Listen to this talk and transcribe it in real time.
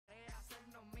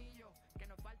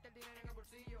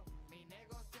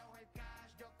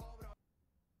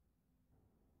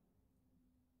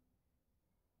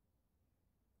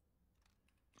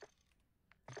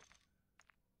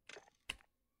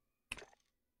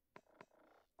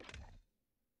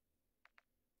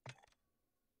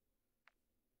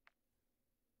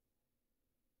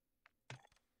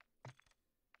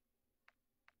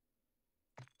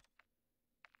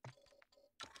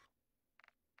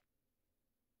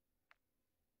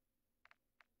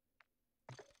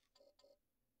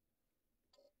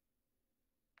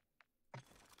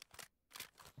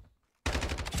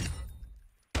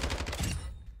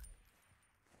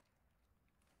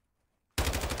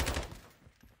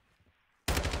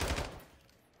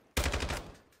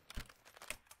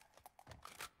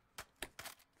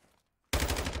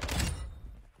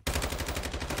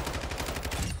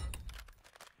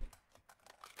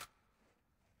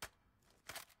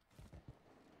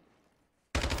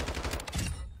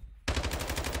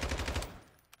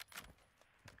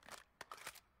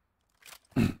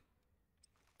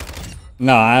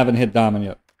No, I haven't hit diamond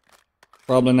yet.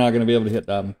 Probably not going to be able to hit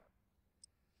diamond.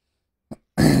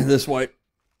 This way.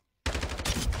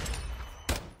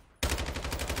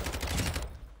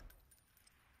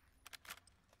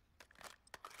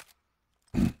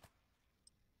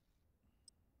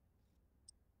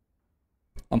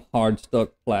 I'm hard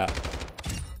stuck flat.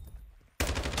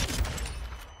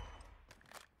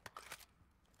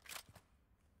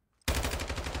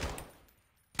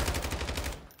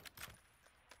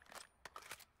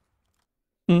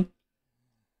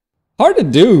 Hard to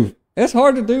do. It's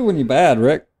hard to do when you're bad,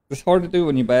 Rick. It's hard to do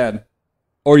when you're bad.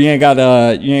 Or you ain't got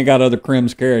other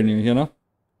crims carrying you, you know?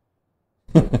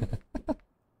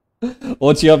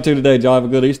 What you up to today? Did y'all have a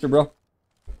good Easter, bro?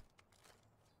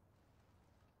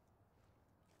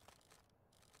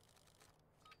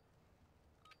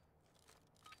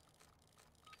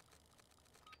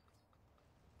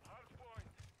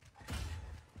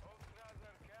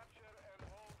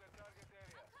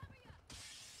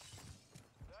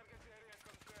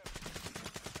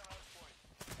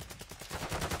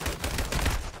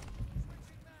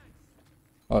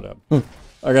 Hold up.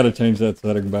 I gotta change that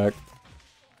setting back.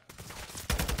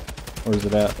 Where's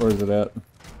it at? Where's it at?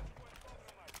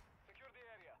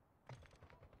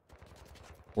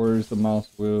 Where's the mouse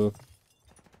wheel?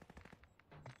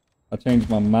 I changed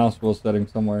my mouse wheel setting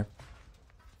somewhere.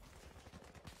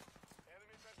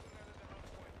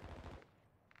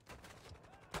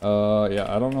 Yeah,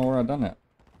 I don't know where I done that.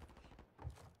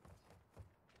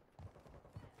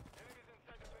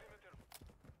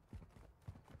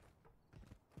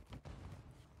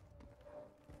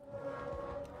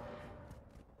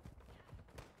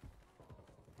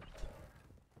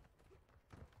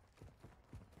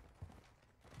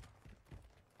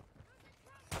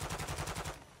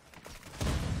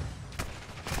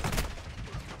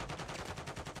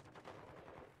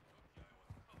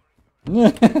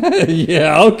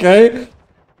 Yeah, okay.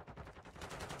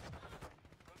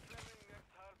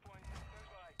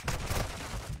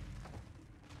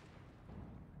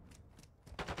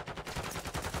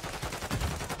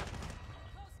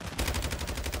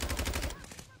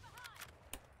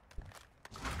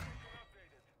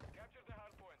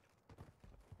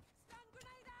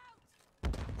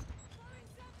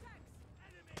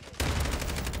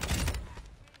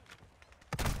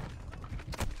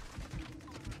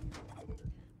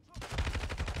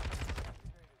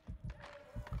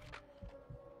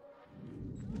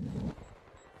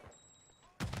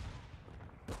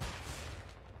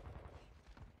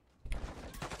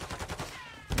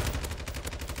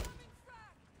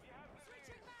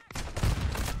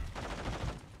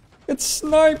 It's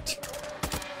sniped.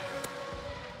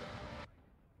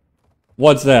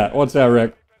 What's that? What's that,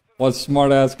 Rick? What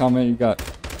smart ass comment you got?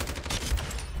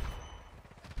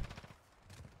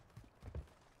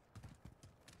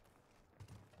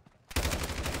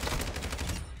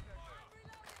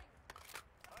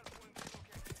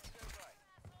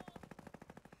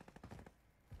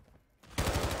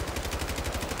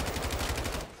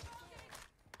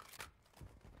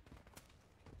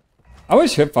 I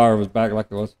wish hipfire was back like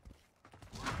it was.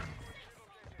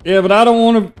 Yeah, but I don't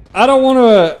want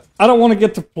to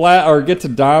get to plat or get to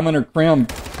diamond or crim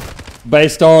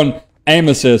based on aim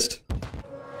assist.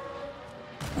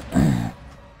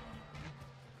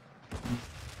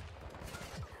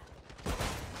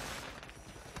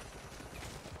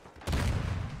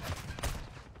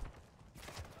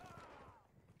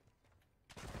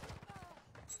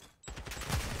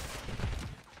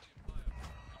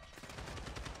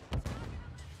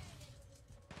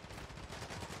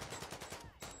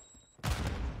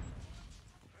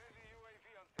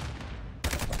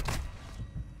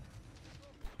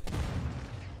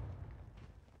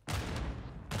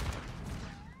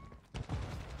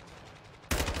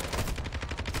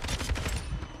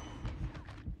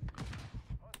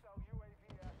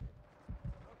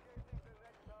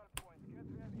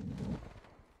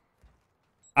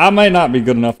 I may not be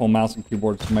good enough on mouse and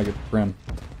keyboard to make it trim,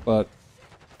 but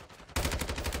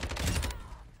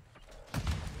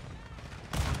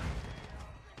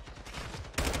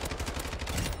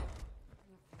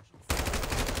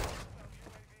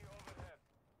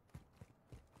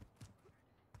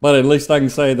at least I can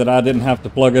say that I didn't have to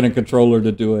plug in a controller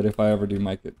to do it if I ever do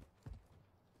make it.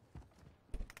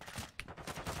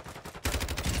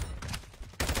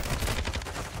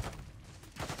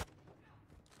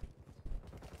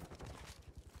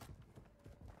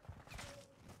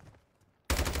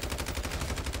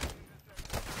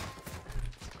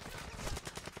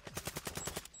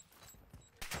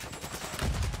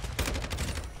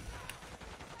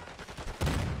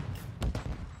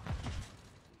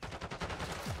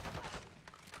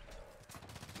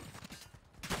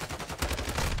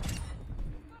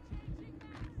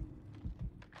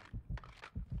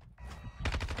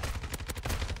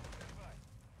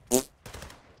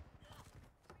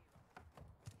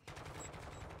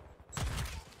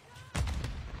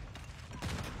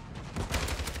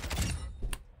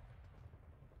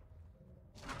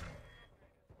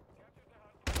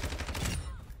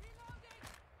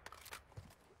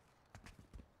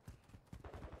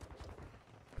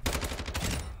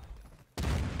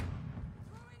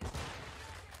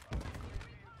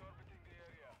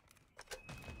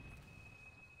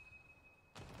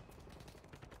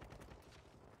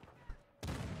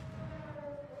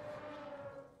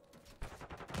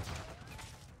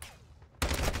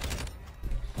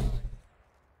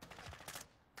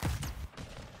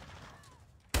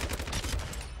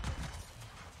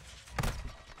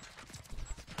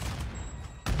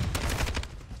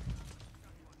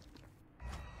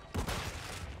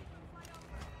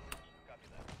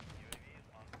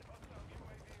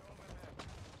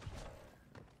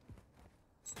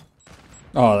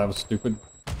 Oh, that was stupid.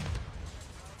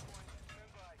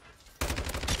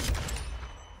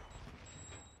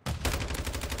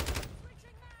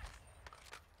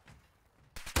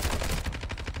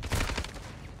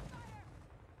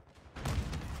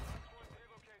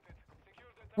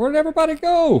 Where'd everybody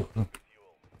go?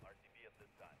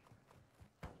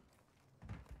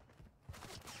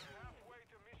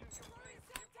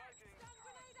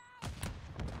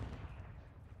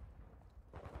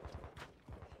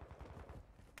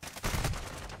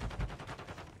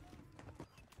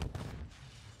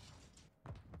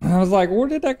 I was like, where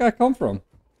did that guy come from?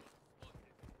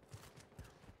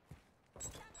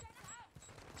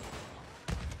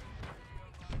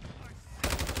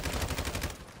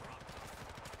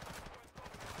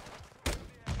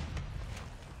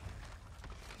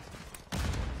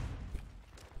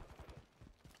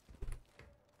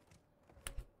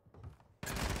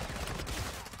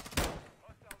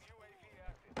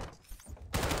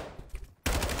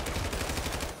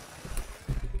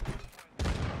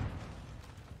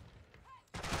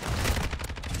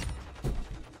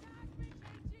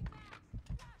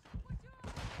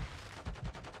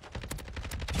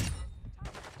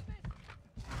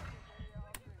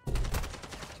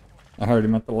 I heard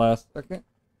him at the last second.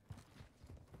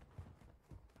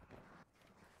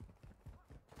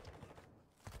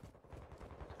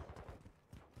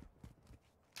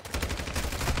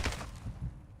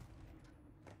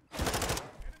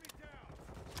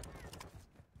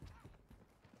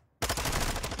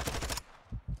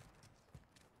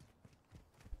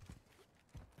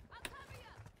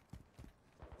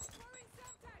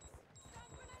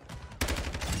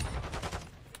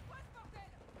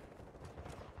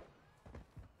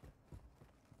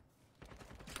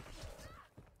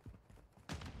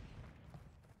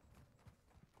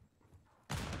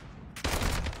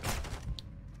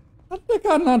 How did that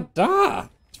guy not die?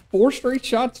 4 straight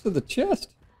shots to the chest.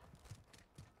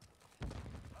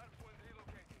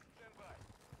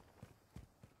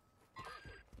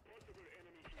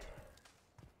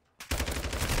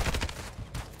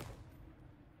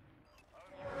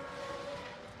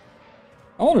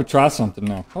 I want to try something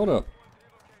now. Hold up.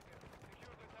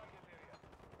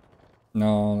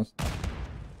 No, that's not.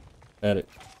 Edit.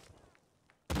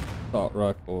 Assault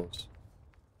rifles.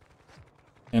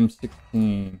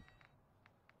 M16.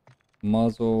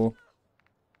 Muzzle.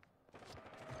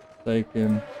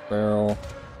 Taken. Barrel.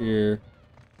 Here.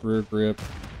 Rear grip.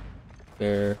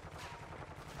 There.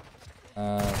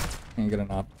 Can't get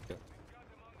an optic.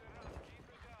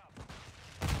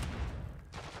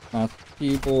 Mouse,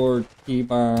 keyboard,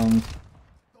 keybound.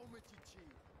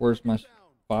 Where's my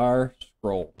fire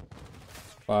scroll?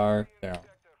 Fire down.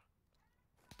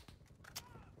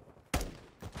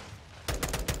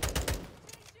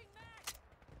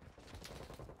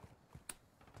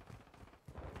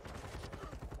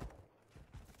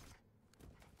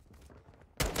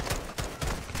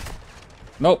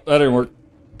 Nope, that didn't work.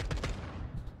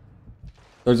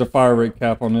 There's a fire rate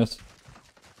cap on this.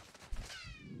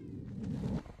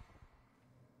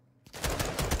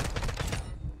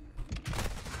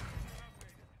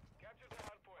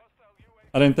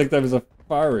 I didn't think that was a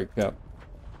fire rate cap.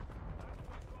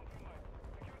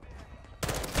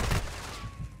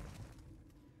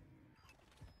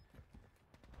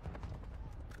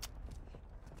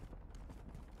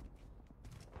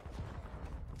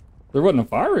 There wasn't a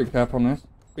fire rate cap on this.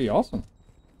 It'd be awesome.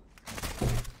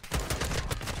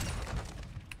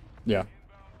 Yeah.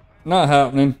 Not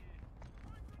happening.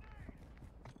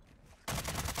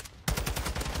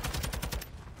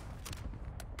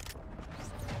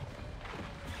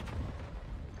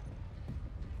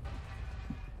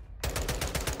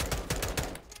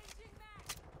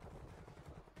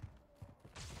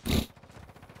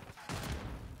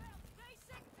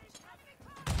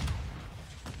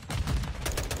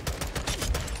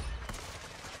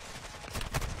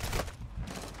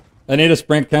 I need a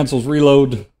sprint cancels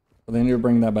reload. But they need to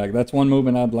bring that back. That's one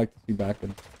movement I'd like to see back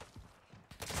in.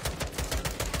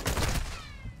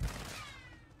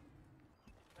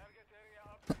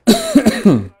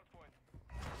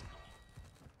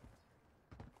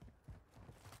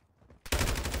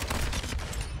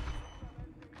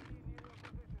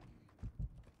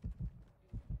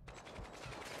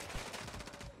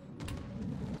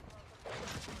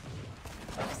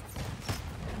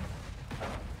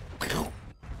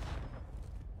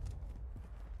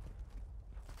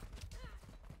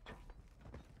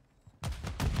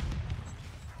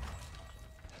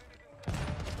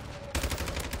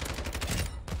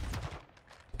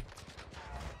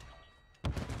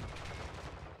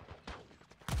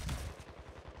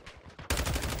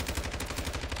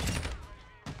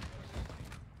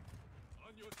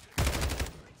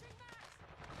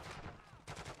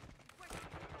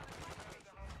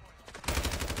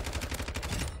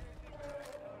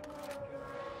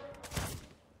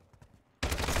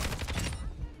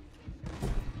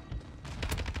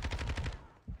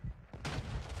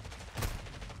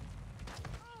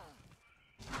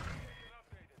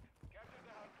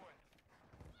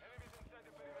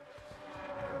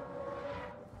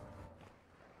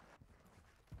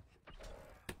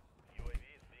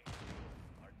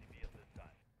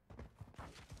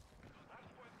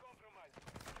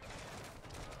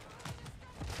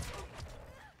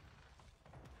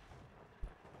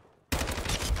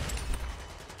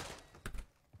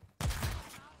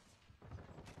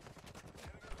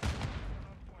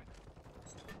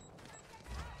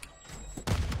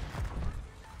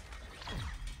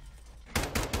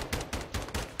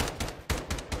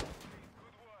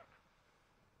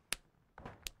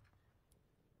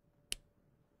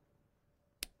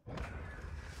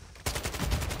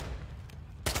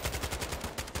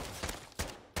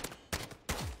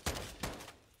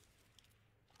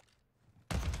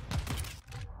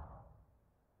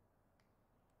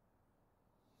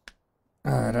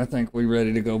 Alright, I think we're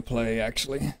ready to go play,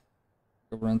 actually.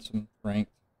 Go run some rank.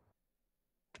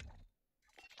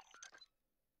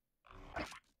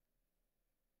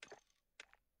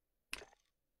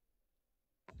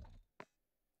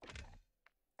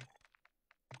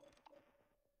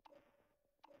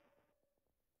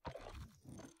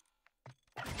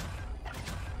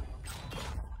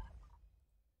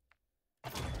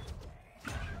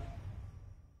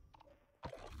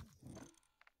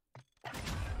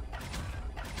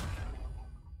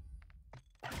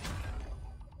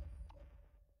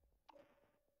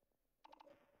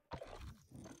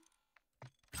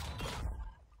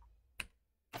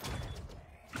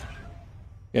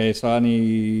 Okay, so I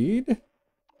need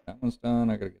that one's done.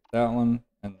 I gotta get that one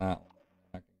and that one.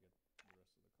 And then I can get the rest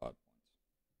of the COD points.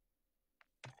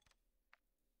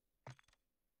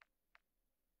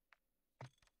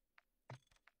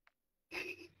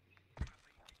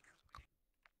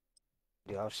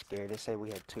 Dude, I was scared. They said we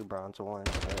had 2 bronze ones,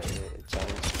 but it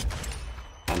changed.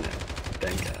 I know.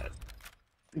 Thank God.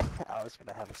 I was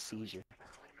gonna have a seizure.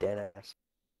 Dead ass.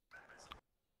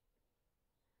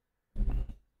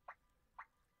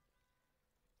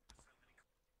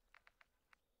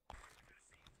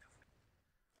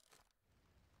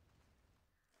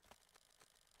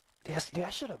 Yes, dude, I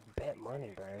should have bet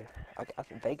money, bro. I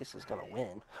think Vegas is gonna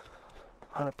win.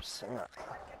 100%.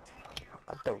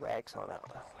 I throw racks on that.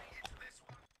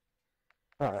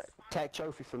 Alright, tag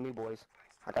trophy for me, boys.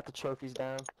 I got the trophies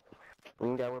down. We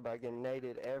ain't gotta worry about getting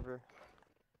naded ever.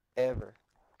 Ever.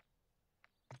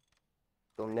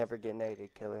 You'll never get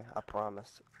naded, killer. I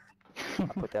promise. I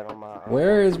put that on my...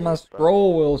 Where is my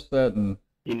scroll wheel setting?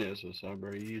 He knows what's up,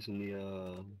 bro. You using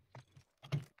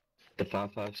the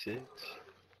 5.56?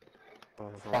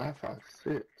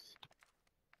 5.56.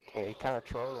 Yeah, he kind of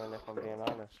trolling if I'm being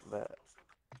honest, but...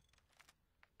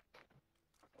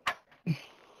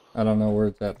 I don't know where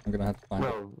it's at. I'm gonna have to find it.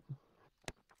 Bro,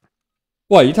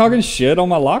 What, you talking shit on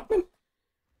my Lockman?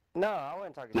 No, I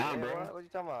wasn't talking Nah, shit. bro. What are you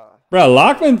talking about? Bro,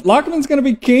 Lockman's gonna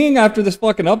be king after this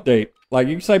fucking update. Like,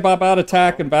 you can say bye bye to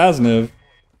Tack and Vaznev.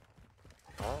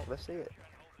 Alright, let's see it.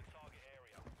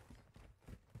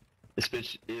 This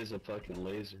bitch is a fucking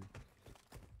laser.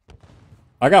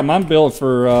 I got mine built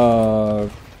for,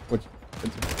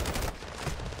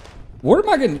 where am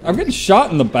I getting? I'm getting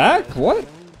shot in the back? What?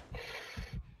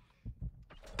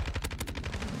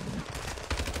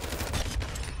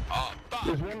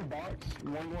 there's one box,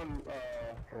 one,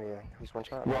 Oh yeah, he's one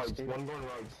shot. rugs, Steve. one going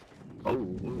rugs. Oh,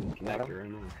 ooh, connector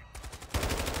right now.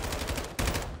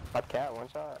 Hot cat, one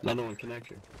shot. Another one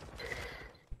connector.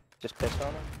 Just pissed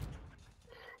on him.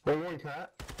 One going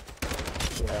cat.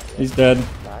 Yeah. He's dead.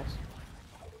 Nice.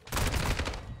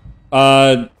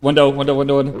 Window. Ooh,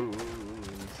 ooh, ooh.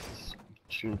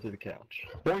 Shooting through the couch.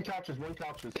 One couches, one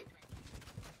couches.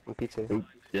 And P2. Ooh,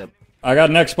 yep. I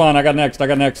got next spawn. I got next.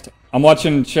 I'm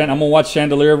watching. I'm gonna watch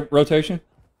Chandelier rotation.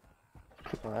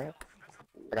 Alright.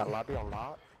 I got lobby on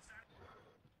lock.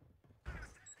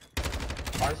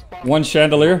 I spawned. One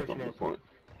Chandelier. On the point.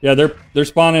 Yeah, they're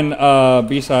spawning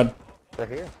B side. They're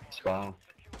here. Spy.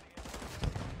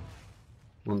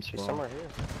 One He's spy. somewhere here.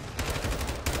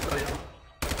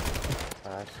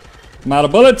 Nice. I'm out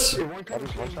of bullets. Hey, one couch, One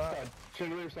one shot. side.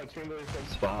 Chandelier side, chandelier side.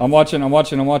 Spy. I'm watching. You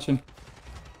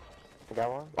got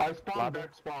one? I spawned Lobby. back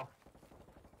spawn.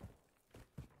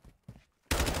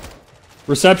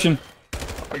 Reception.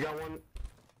 I got one.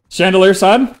 Chandelier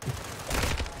side.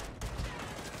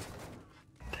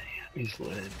 He's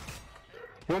lit.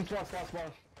 One spawn.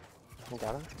 You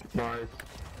got him? Nice.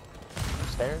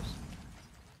 Stairs?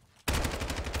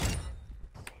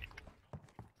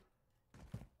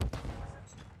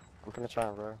 I'm gonna try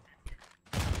and row.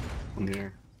 I'm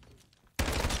here.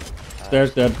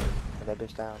 Stairs dead. Put that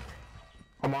bitch down.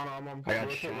 I'm on. I got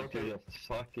Rotate, shot rotate. through the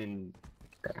fucking...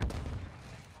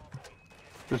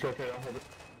 Just rotate, I'll hold it.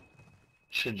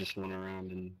 Should just went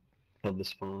around and held the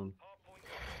spawn.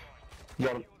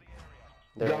 Got him.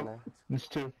 They're Got in him. there. There's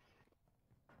two.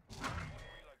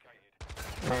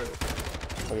 Alright.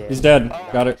 Yeah. He's dead.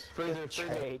 Got it. Freezer.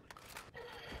 Trade.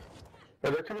 Yeah,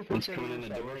 they're coming from One's coming in the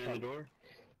door,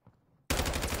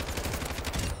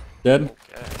 Dead.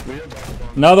 We have back spawn.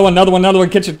 Another one.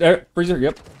 Kitchen. Freezer.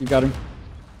 Yep. You got him.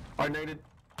 I naded.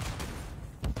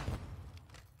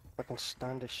 Fucking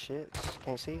stunned as shit.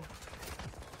 Can't see.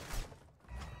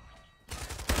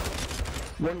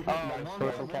 One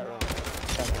Coming from cat room.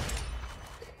 Cat room.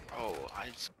 Oh,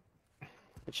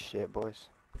 Good shit, boys.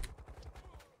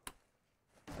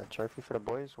 A trophy for the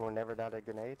boys. We'll never die to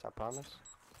grenades, I promise.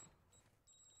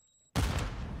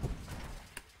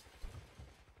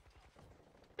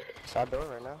 Side door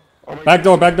right now. Oh my Back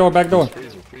door.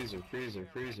 Freezer.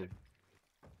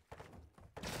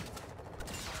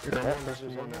 Yeah, Yeah, one this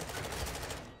is in there.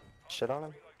 Shit on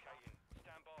him.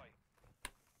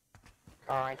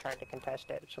 Oh, I tried to contest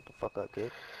it. Shut the fuck up,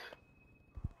 kid.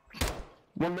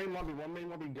 One main lobby,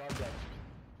 guard that.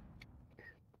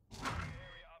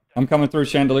 I'm coming through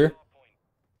chandelier.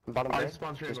 Bottom I dead.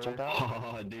 spawned straight Just away. jumped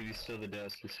out. Oh, dude, he's still the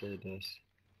desk. He's still the desk.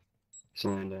 He's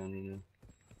laying down, you know.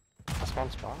 I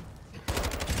spawned spawn.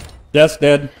 Desk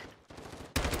dead.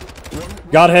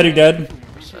 Got heady dead.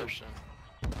 Reception.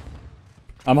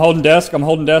 I'm holding desk. I'm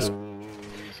holding desk.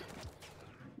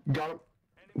 Got him.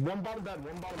 One bottom bed.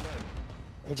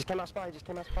 He just came out spawn.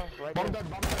 Right Bottom there.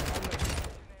 bed.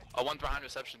 Oh, one behind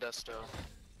reception desk still.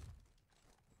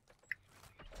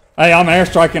 Hey, I'm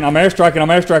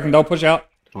airstriking. Don't push out.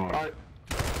 Alright.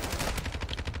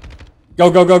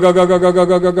 Go.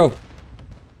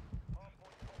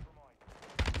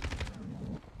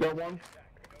 Got one.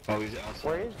 Oh, he's outside.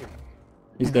 Where is he?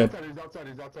 He's dead. He's outside.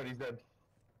 He's dead.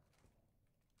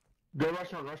 Go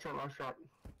restaurant.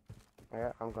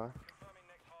 Yeah, I'm going.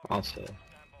 Outside.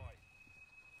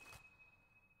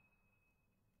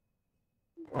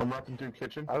 I'm wrapping through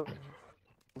kitchen. Oh.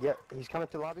 Yeah, he's coming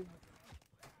to lobby.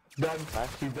 Done.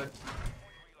 He's dead.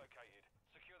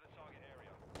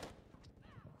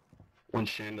 One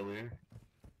chandelier.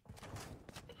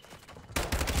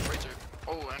 Razor.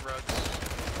 Oh, and rugs.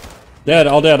 Dead.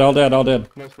 All dead.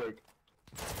 Nice break.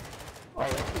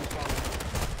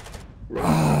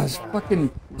 Ah, this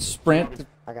fucking sprint.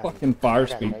 I got Fucking fire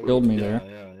speed killed me there.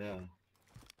 Yeah.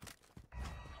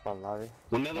 Spawn lobby.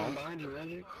 Another one behind you,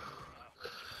 Magic.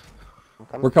 I'm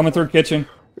coming. We're coming through kitchen.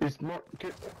 It's more.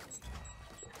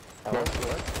 Oh, that's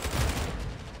good.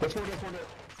 That's one.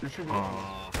 You're shooting.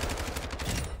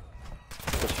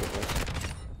 Good shit, boys.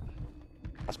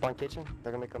 I spawned kitchen.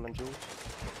 They're gonna come in jewels.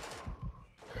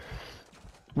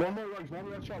 One more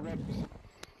rugs. Shot rugs.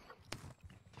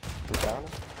 He's down.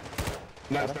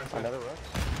 Nice. Another rug.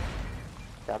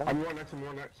 Got him. I'm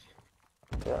more next.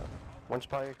 Yeah. One's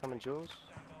probably coming jewels.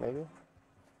 Maybe.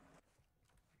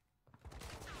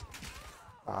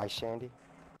 Ah, Shandy.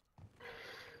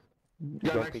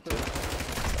 Yeah, Go next.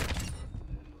 P2.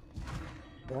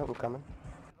 Yeah, I'm coming.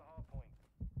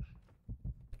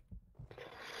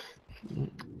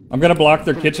 I'm gonna block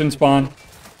their kitchen spawn.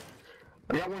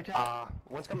 I got one cat.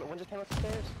 One's coming. One just came up the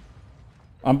stairs.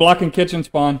 I'm blocking kitchen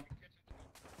spawn.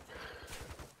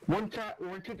 One cat.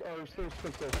 Stairs.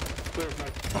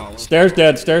 Nice. Oh, Stairs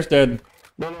dead.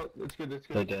 No, it's good.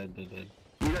 They're dead.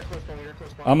 You got close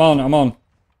spawn. I'm on.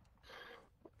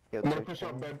 Yeah, I'm gonna push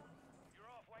up bed.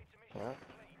 Yeah.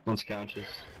 One's couches.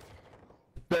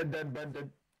 Bed.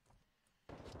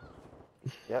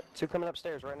 Yep. Two coming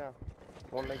upstairs right now.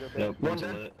 One may go dead. Yep, one's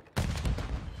dead. lit.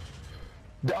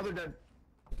 The other dead.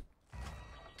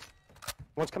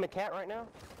 One's coming cat right now.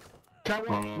 Cat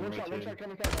one. Oh, no, One shot. rotating.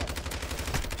 Coming cat.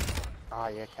 Ah,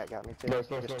 yeah, cat got me too. Nice.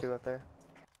 Just two up there.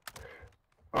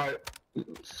 Alright.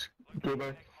 Go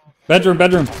back. Bedroom.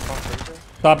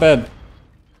 Top bed.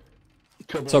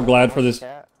 Kill So the- glad for this.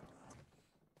 Cat.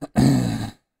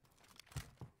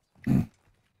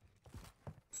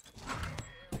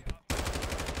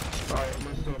 Alright,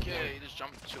 I'm still Okay, he just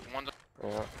jumped to one.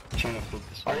 Yeah. Trying to flip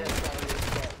this Oh, one.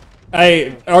 yeah,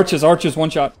 Hey, arches, one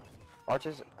shot.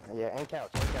 Arches. Yeah, and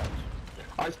couch.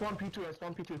 I spawned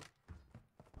P2.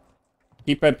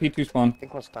 Keep at P2 spawn. I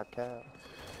think one's top cat.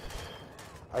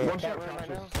 Oh, yeah, One cat shot room right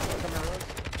now. couches. One coming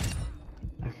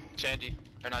room. Shandy.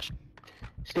 Or not.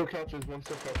 Still couches. One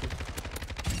still couches.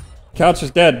 Couch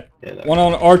is dead. Yeah, that- One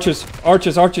on arches.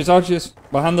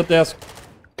 Behind the desk.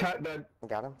 Cat dead.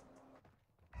 Got him.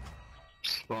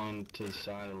 Spawn to the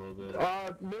side a little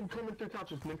bit. Mid coming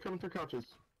through couches.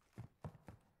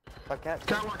 Top cat.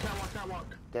 Catwalk.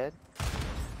 Dead.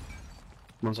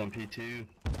 One's on P2.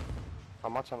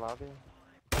 I'm watching lobby.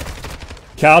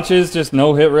 Couches, just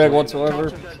no hit reg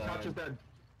whatsoever. Couch is dead.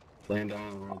 Laying down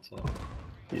on the right side.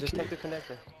 Just take the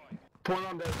connector. Point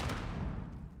on dead.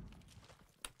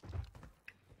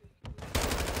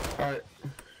 Alright.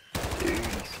 Dude,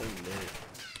 he's so lit.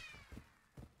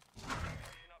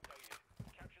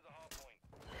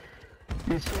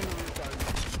 He's standing inside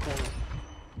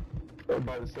corner.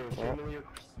 By the stairs. Standing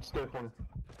stair corner.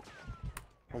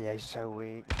 Yeah, he's so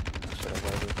weak. Should've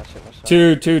waited. I shouldn't have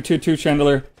shot. Two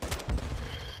chandelier.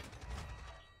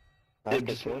 Nice, It good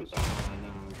just kills. went. Oh,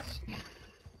 no, it's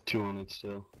 2 on it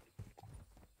still.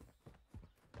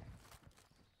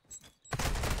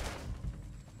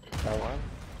 Got one.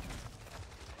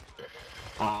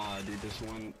 Ah, dude, this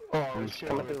one. Oh, one's shit.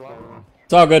 Coming through lobby.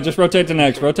 It's all good. Just rotate to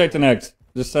next.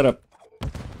 Just set up.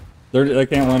 They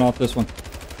can't win off this one.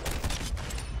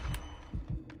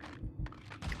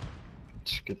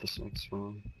 Let's get this next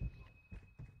one.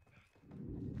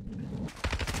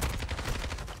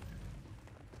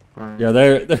 Yeah,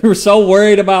 they were so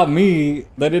worried about me,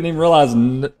 they didn't even realize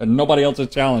nobody else is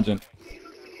challenging.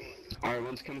 Alright,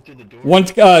 one's coming through the door.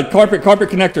 One's carpet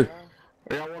connector.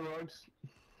 I got one rugs.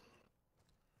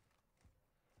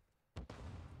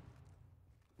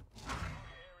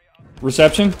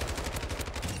 Reception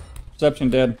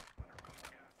dead.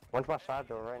 One's my side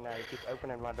door right now. He keeps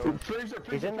opening my door. Freezer,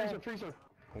 He's in there. freezer.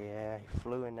 Yeah, he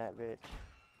flew in that bitch.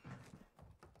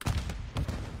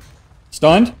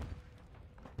 Stunned.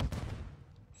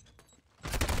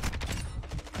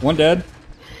 One dead.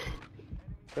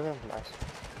 Nice.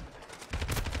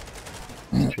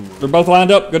 They're both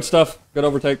lined up. Good stuff. Good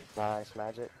overtake. Nice,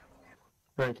 Magic.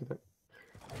 Thank you.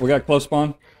 We got close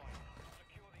spawn.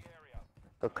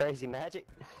 Go crazy, Magic.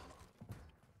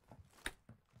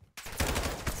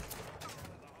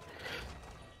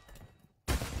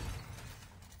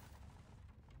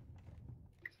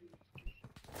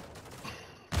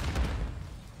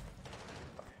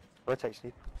 Rotate,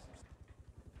 Steve.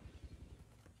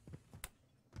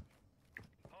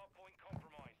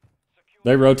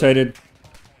 They rotated.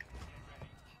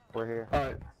 We're here.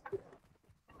 Alright.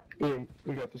 Yeah,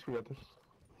 we got this.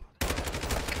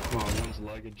 Oh, one's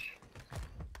luggage.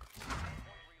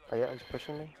 Oh yeah, he's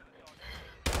pushing me.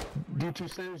 Do 2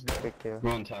 stairs. Big kill.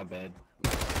 We're on top bed.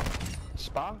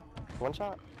 Spa? One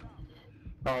shot?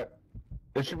 Alright.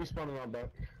 It should be spawning out back.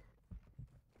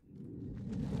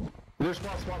 There's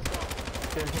spawn.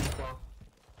 Can't hit spawn.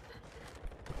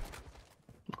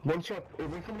 One shot. We're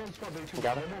coming in spawn.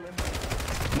 Got him.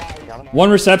 Got him. One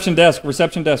reception desk. Hey,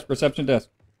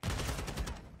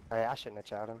 I shouldn't have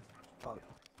shot him. Fuck.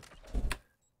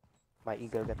 My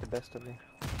ego got the best of me.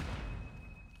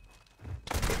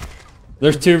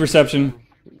 There's 2 reception.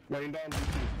 Laying down.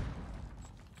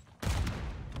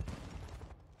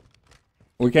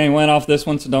 We can't win off this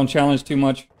one, so don't challenge too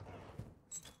much.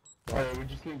 Alright, we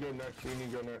just need to go next.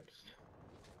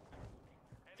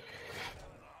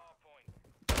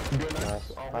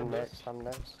 Nice. I'm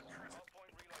next.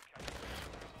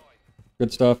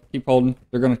 Good stuff. Keep holding.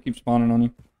 They're gonna keep spawning on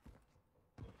you.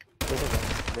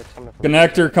 They're coming from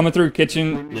Connector coming through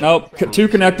kitchen. Nope. 2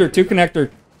 connector.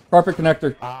 Carpet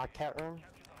connector. cat room.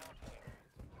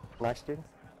 Nice, dude.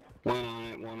 One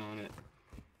on it.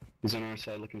 He's on our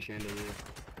side looking chandelier.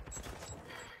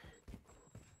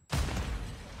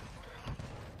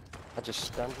 I just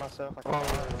stunned myself. I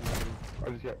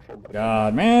just got full back.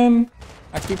 God, man.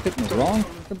 I keep hitting the wrong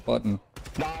fucking button.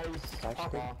 Nice.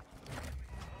 Dude.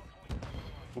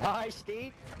 Nice,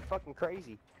 Steve. Fucking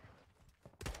crazy.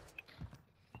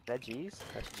 Is that G's?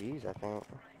 That's G's, I think.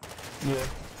 Yeah.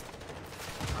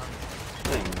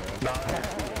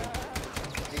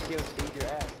 You killed Steve your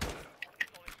ass.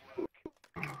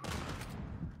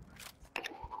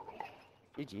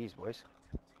 GG's, boys.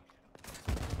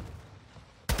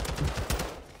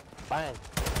 Bang.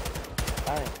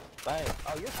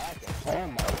 Oh, you're hacking. Oh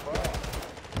my god.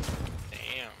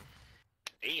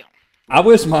 Damn. I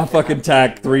wish my fucking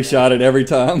tack 3-shotted every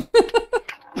time.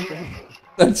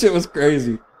 That shit was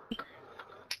crazy.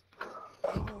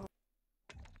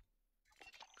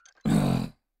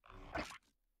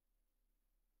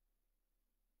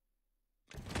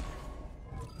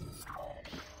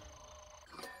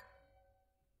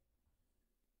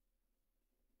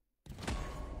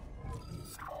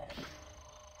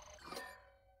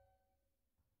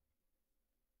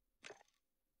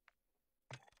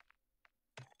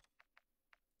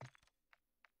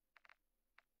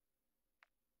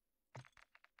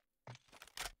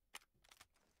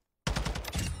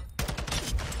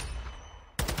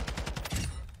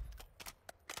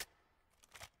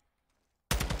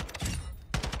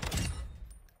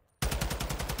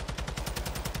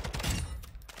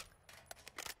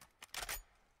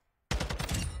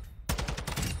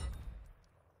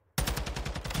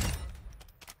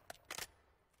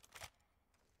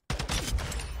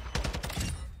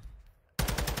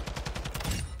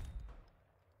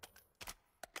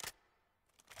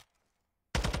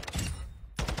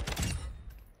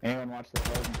 Anyone watch the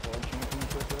Frozen Four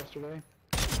Championship yesterday?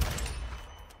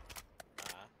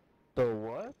 The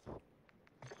what?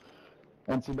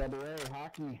 NCAA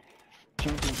Hockey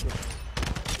Championship.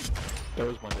 That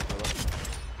was wonderful.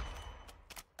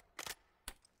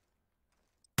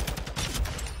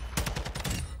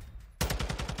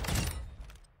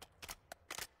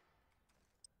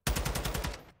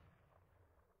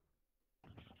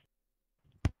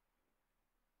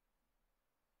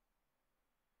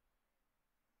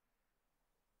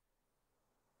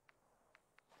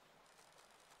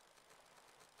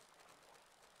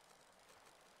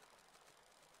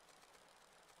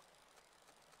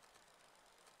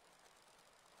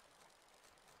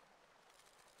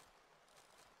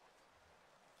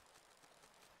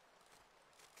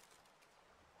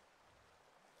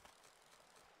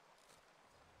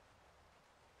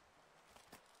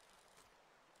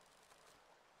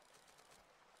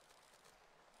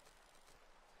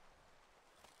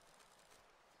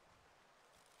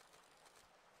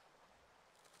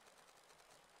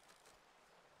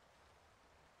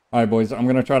 Alright, boys. I'm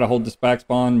going to try to hold this back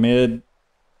spawn mid.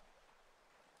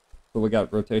 So we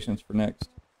got rotations for next.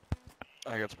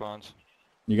 I got spawns.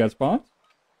 You got spawns?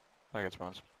 I got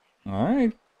spawns.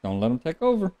 Alright. Don't let them take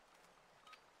over.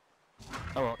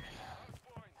 I won't.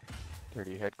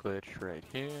 Dirty head glitch right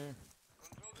here.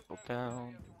 Go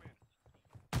down.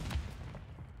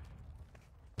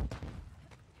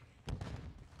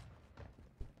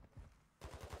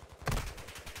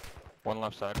 One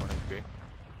left side, one HP.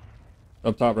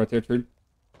 Up top right there, Trude.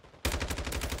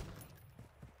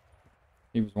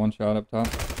 He was one shot up top.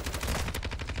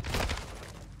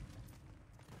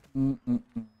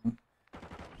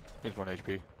 He's 1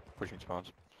 HP. Pushing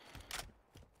spawns.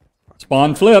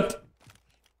 Spawn flipped.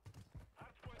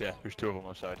 Yeah, there's 2 of them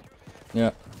on side.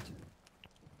 Yeah.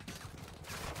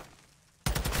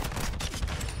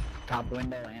 Top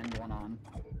window and one on.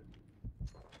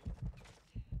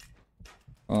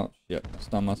 Oh, shit.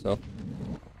 Stunned myself.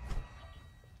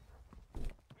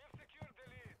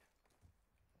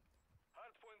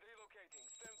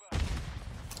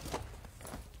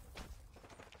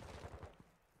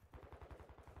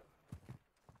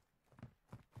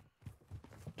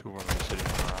 Two of them are sitting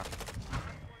on the rock.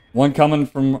 One coming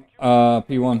from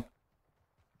P1.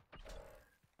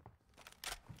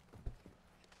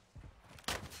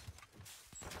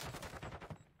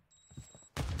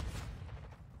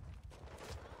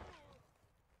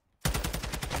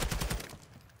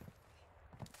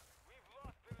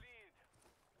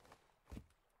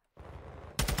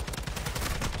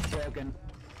 Broken.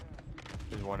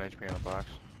 There's 1 HP on the box.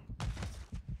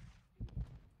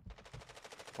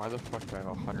 Why the fuck do I have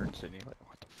 100 sitting? Like,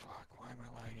 what the fuck? Why am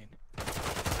I lagging?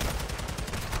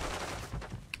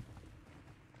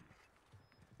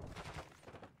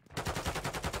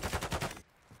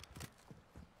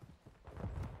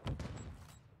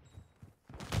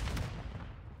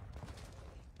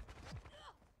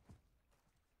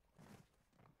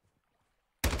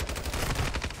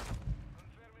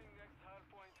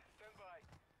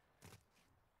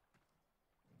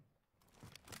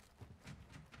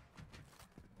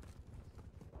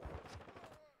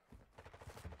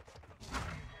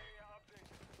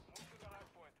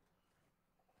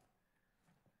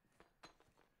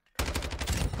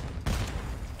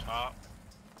 Top.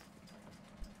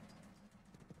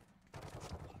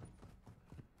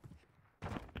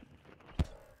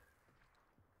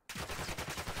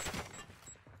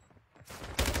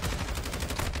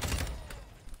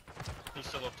 He's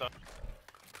still up top.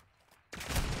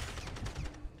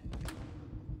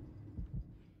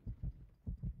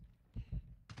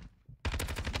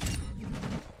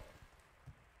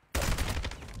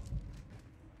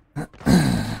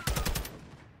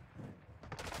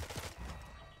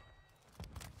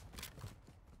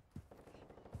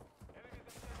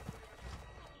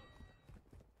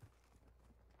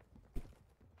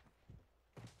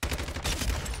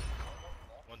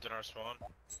 One's in our spawn.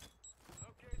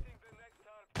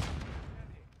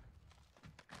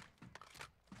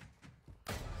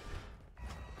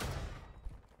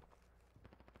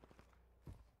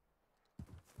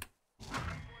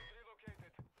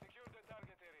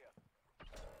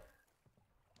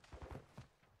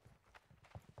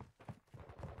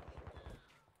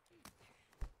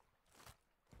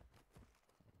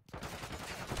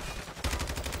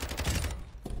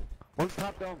 One's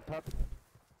top dome, top.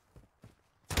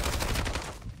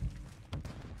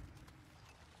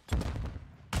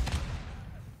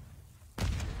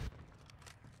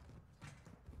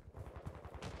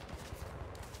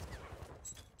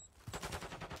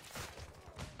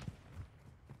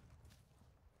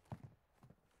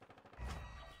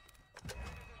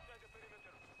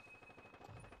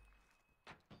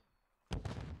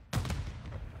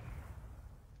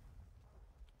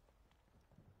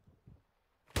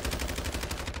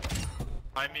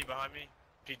 Behind me.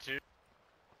 P2.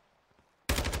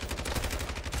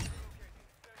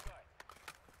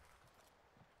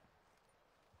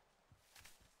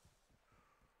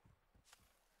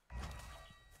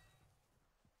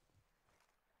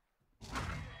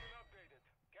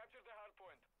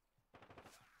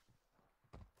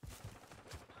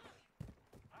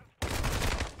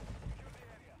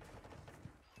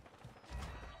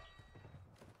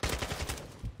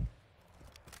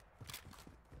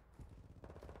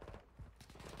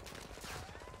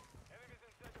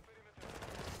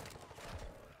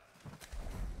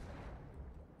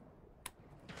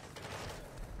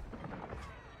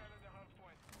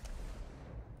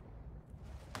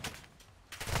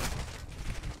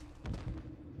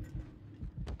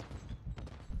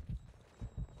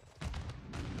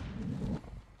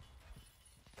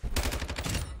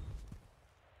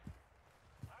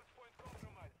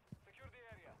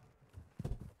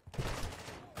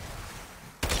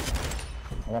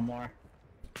 One more.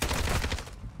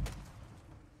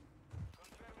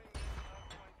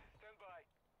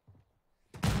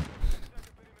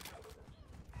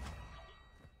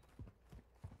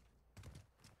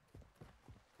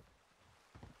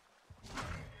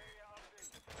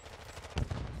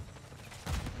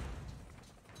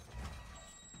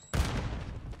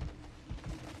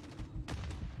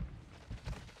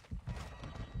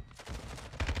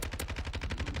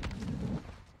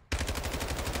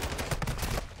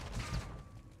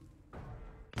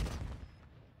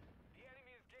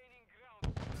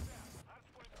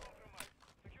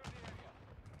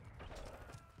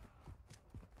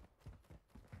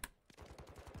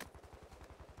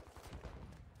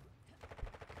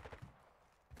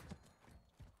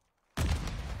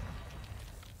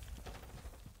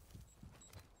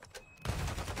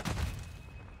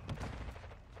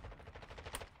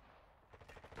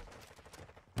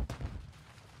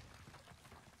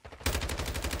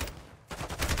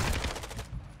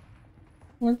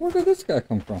 Like, where did this guy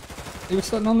come from? He was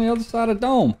sitting on the other side of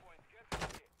Dome.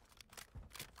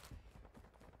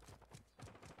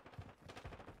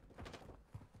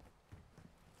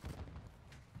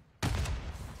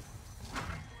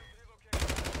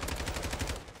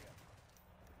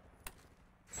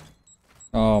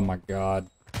 Oh my god.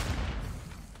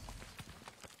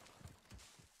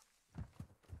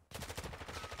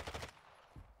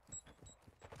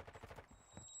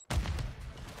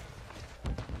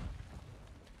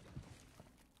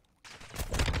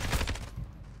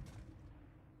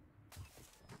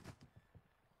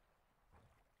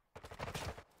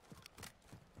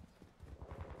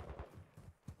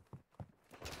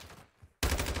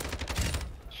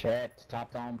 Shit,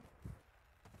 top dome.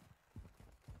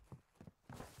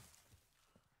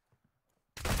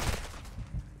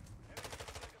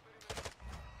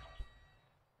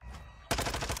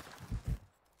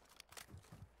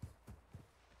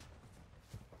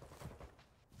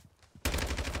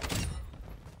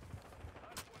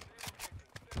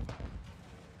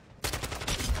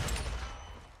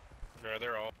 Yeah,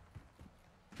 they're all.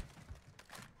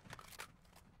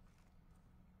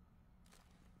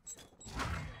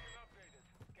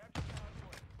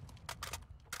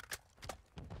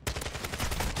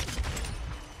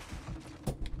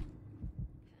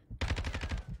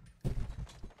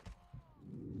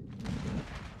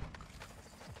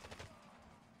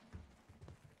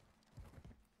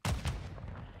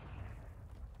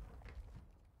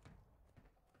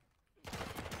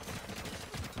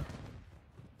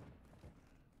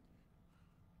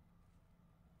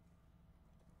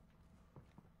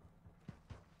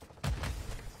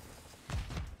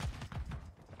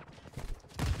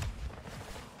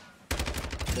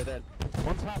 Did it.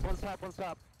 One stop, one stop, one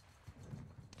stop.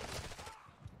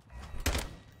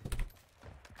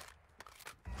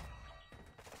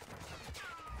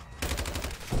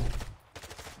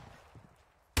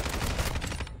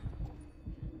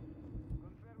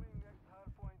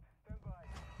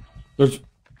 There's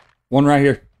one right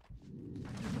here.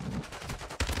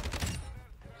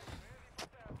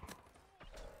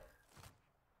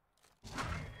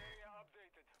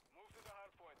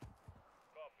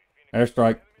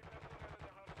 Airstrike.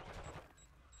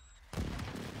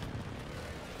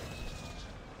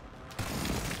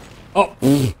 Oh.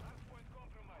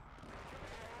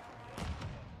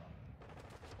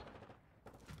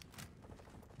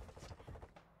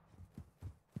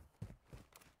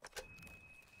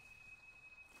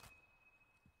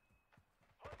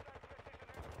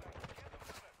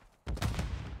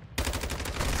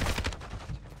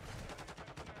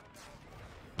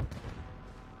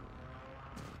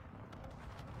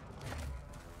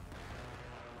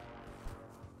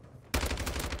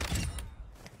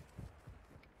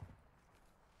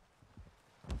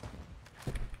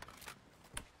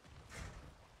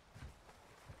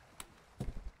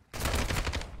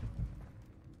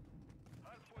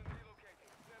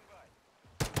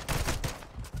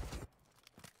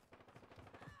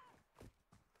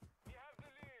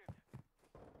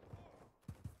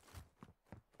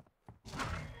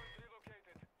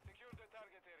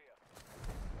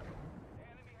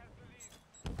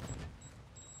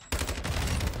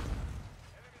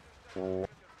 Two?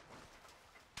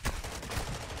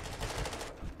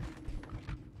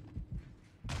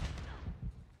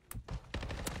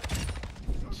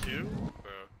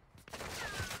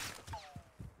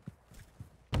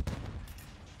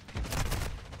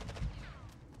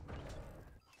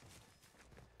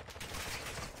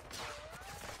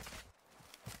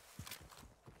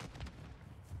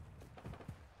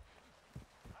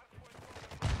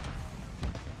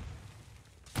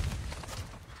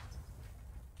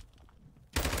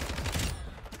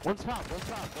 One top, one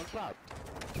top, one top.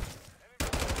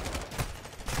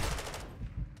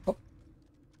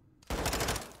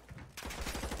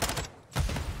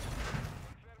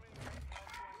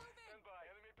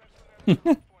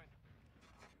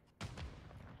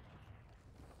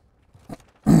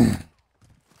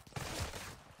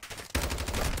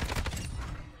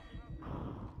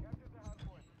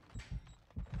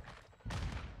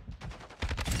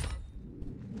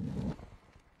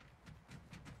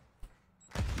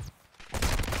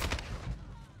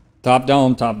 Top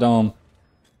dome, top dome.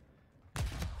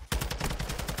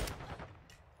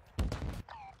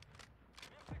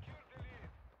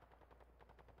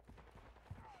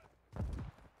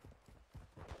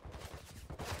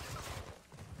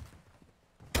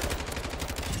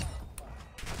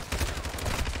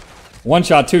 One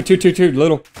shot, two,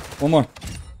 little. One more.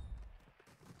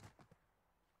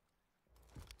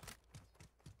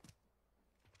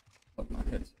 Fuck my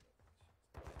head.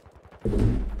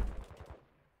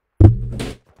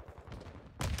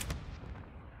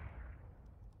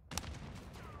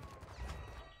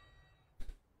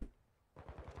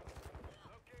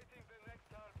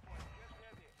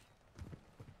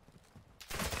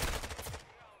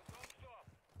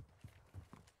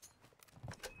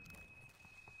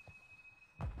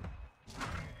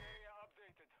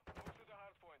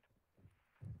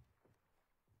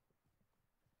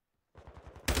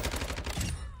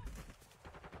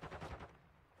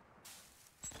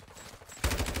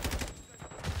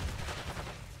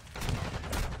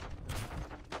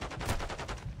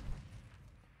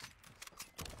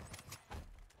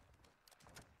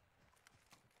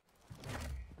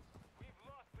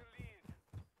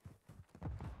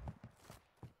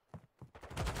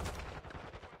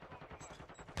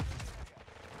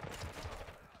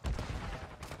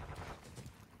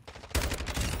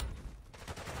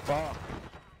 Fuck.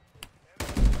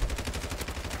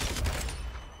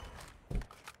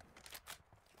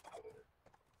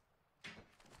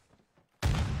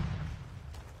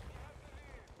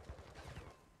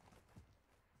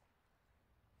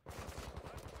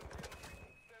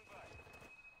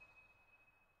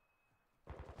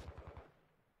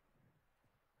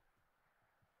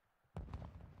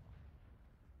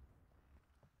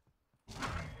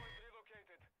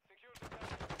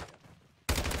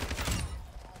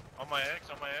 On my X,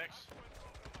 on my X.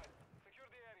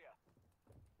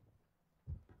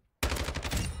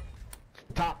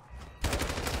 Top.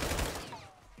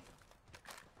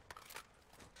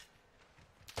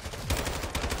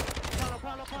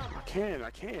 I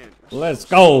can't. Let's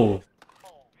go.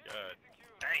 Good.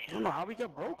 I don't know how we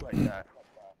got broke like that.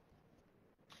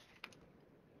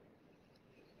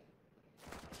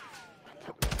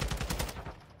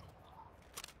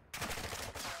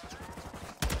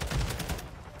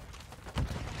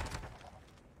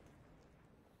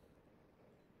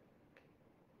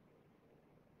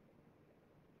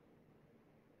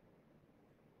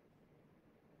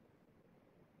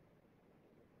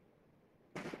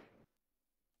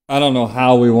 I don't know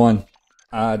how we won.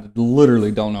 I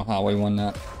literally don't know how we won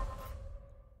that.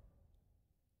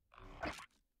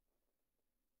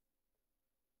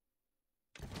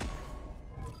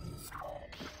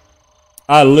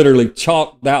 I literally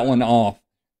chalked that one off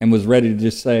and was ready to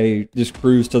just say, just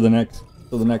cruise to the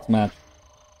next match.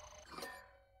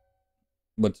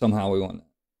 But somehow we won that.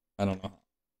 I don't know.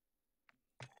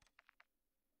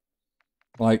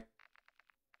 Like,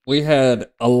 we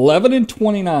had 11 and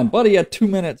 29. Buddy had 2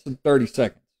 minutes and 30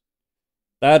 seconds.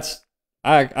 That's,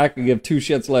 I could give two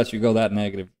shits less you go that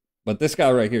negative. But this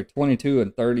guy right here, 22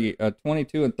 and 30,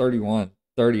 22 and 31,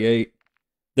 38.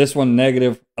 This one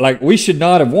negative. Like, we should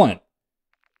not have won.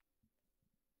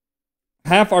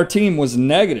 Half our team was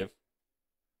negative,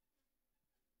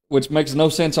 which makes no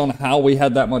sense on how we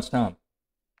had that much time.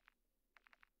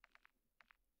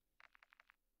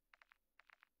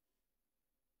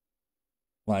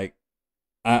 Like,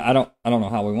 I don't know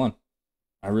how we won.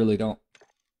 I really don't.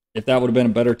 If that would have been a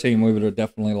better team, we would have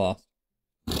definitely lost.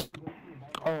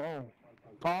 Oh,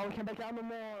 we came back down no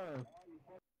more.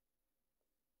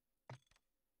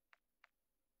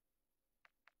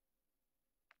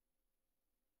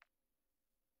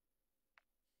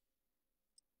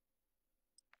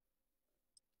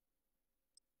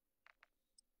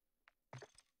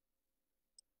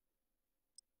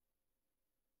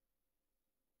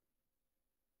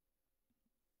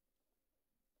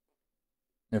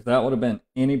 If that would have been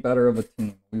any better of a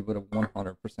team, we would have 100%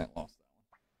 lost that one.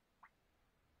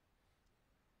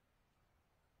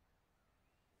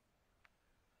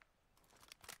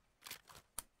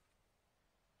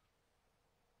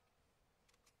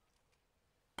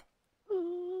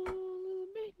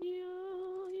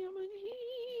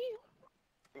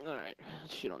 Alright,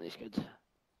 let's shoot on these kids.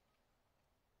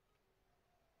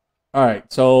 All right,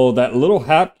 so that little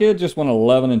Hap kid just went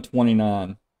 11 and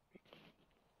 29.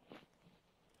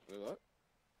 What?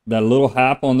 That little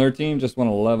Hap on their team just went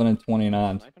 11 and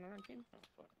 29. Sniping on our team? Oh,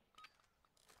 fuck.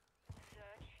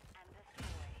 Search and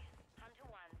destroy. Hunter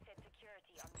 1 set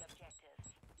security on the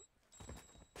objectives.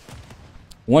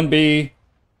 1B,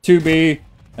 2B,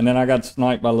 and then I got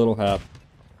sniped by little Hap.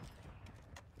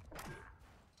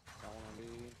 Got one on B.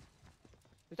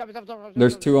 Stop, stop, stop, stop,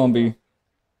 There's stop, 2 on B.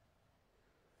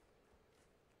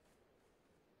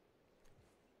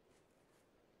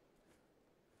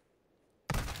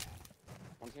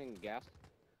 One's getting gas.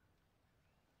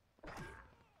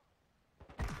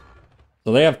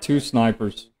 So they have 2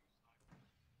 snipers.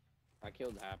 I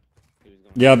killed Hap. He was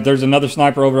going Yeah, there's another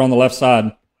sniper over on the left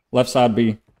side. Left side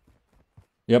B.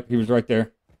 Yep, he was right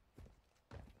there.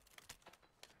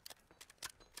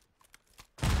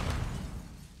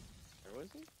 Where was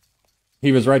he?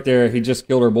 He was right there. He just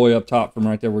killed our boy up top from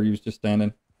right there where he was just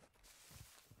standing.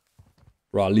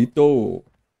 Ralito.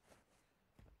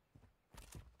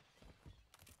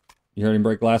 You heard him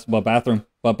break glass above bathroom.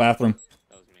 Above bathroom.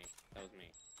 That was me. That was me.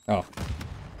 Oh.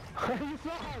 You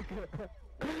suck!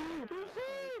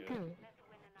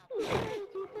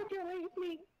 You fucking hate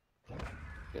me!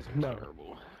 Guys are No.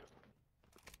 terrible.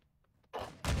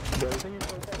 The thing is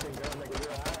so fucking good, like,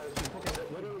 your ass, you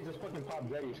fucking literally just fucking pop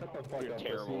Jetty. Shut the fuck You're up,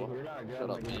 terrible. pussy. You're not good. Shut up,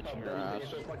 like, you bitch, pop your Jetty, ass. you're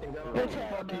so fucking good. You're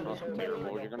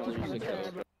terrible. You're gonna lose the kill.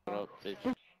 Shut up,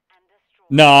 bitch.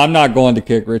 No, I'm not going to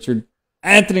kick Richard.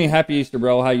 Anthony, happy Easter,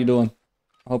 bro. How you doing?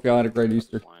 I hope y'all had a great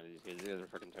Easter. Why are these guys? These guys are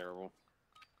freaking terrible.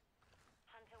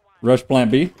 Rush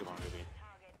plant B. Come on, baby.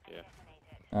 Yeah.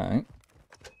 All right. I'm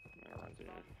gonna run through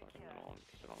the fucking middle and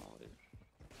sit on all these.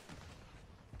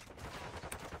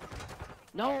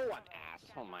 No, I'm ass.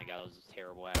 Oh my god, that was a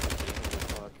terrible ass. What the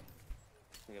fuck?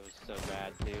 I think it was so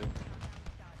bad too.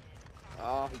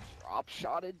 Oh, he drop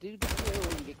shotted, dude.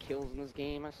 You get kills in this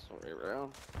game, I swear,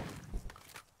 bro.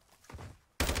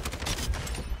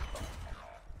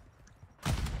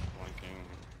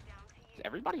 Is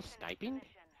everybody sniping?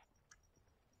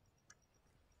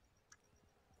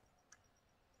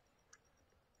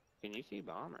 Can you see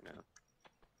bomb or no?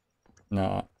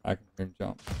 No, I can hear him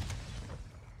jump.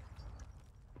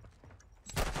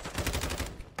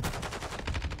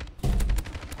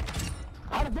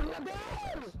 How to bring that down?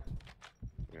 I'm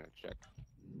gonna check.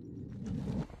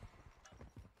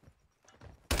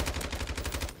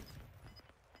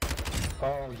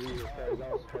 Oh, Jesus Christ,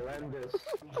 that was horrendous.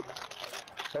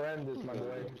 Horrendous, my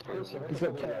boy. It's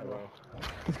terrible.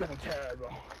 It's gonna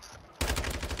terrible.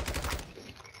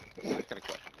 I got a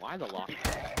question. Why the lock?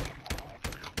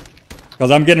 Because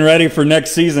I'm getting ready for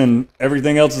next season.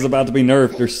 Everything else is about to be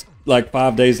nerfed. There's like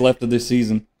 5 days left of this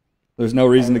season. There's no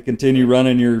reason to continue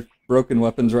running your broken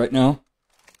weapons right now.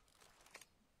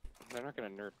 They're not gonna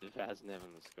nerf the Vaznev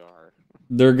and the Scar.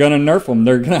 They're going to nerf them.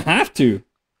 They're going to have to.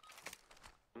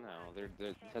 No,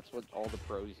 that's what all the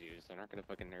pros use. They're not gonna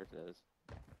fucking nerf those.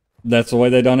 That's the way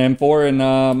they done M4 in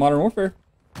Modern Warfare.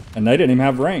 And they didn't even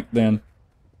have rank then.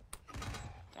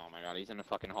 Oh my god, he's in the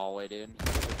fucking hallway, dude.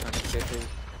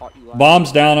 Caught you lacking.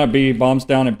 Bombs down at B. Bombs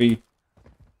down at B.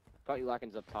 Caught you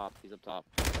lacking's up top. He's up top.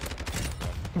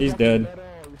 He's dead.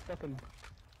 He's fucking...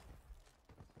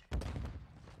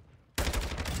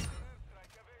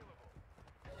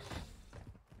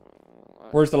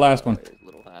 Where's the last one?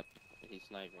 Little Hap. He's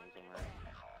sniping somewhere.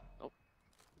 Oh. I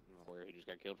don't know where he just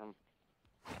got killed from.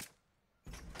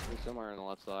 He's somewhere on the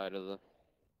left side of the...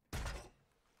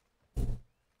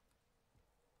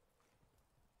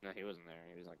 No, he wasn't there.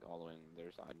 He was like all the way on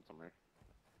their side somewhere.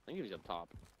 I think he was up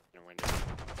top. In a window.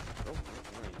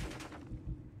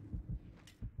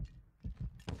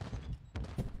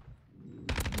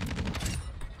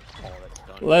 Oh, that's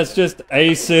done. Let's just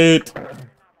ace it.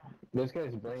 This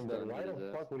guy's brain dead. Why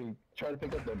the fuck would he try to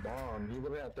pick up the bomb? He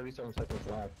literally had 37 seconds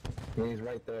left. And he's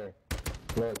right there.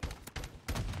 Look.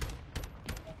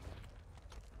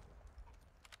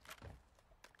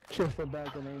 Just a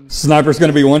bad name. Sniper's going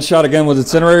to be one shot again with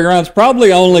incendiary rounds.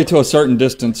 Probably only to a certain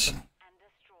distance. And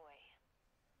destroy.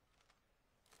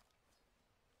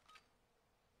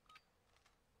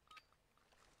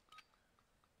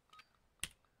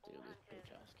 Dude, this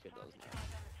bitch ass kid does not.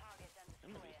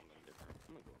 I'm gonna do something different.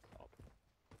 I'm gonna go up top.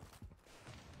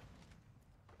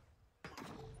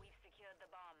 We've secured the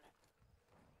bomb.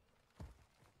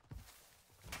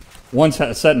 One's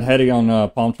setting heady on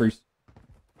palm trees.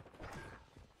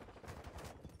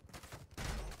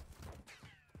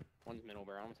 One's middle,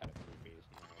 bro. I almost had a blue piece.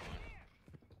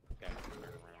 Okay, I'm gonna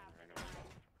turn around right now.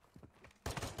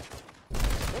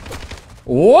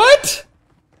 What?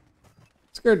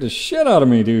 This Scared the shit out of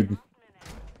me, dude.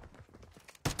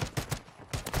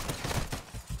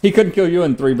 He couldn't kill you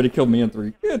in 3, but he killed me in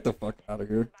 3. Get the fuck out of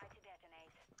here.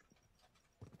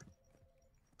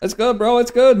 It's good, bro.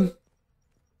 It's good.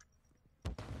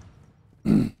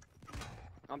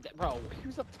 Bro, he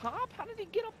was up top? How did he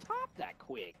get up top that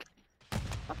quick?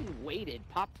 Fucking waited,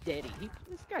 popped dead.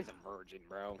 This guy's a virgin,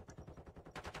 bro.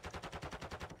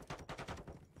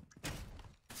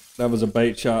 That was a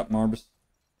bait shot, Marbus.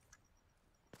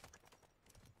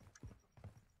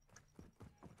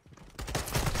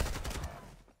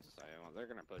 So, they're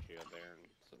gonna push you up there, and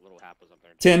so little Hap was up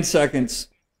there. 10 seconds.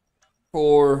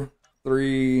 4,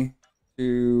 3,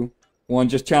 2, 1.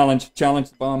 Just challenge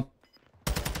the bomb.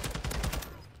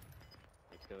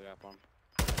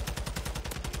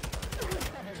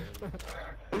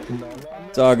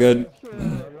 It's all good.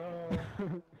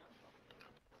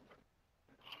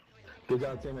 Good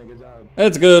job, teammate. Good job.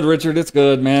 It's good, Richard. It's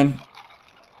good, man.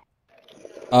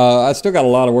 I still got a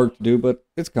lot of work to do, but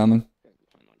it's coming.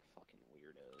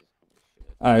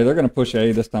 Alright, they're going to push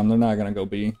A this time. They're not going to go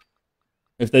B.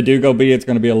 If they do go B, it's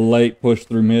going to be a late push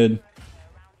through mid.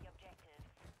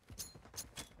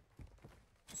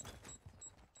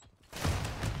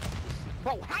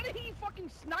 Bro, how did he fucking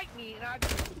snipe me? And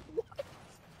what?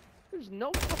 There's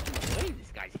no fucking way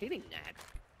this guy's hitting that.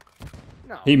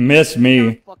 No. He missed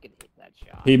me. Fucking hit that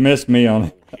shot. He missed me on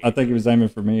it. I think he was aiming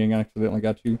for me and accidentally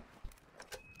got you.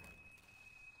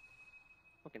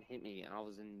 Fucking hit me, and I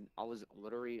was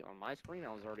literally on my screen.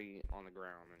 I was already on the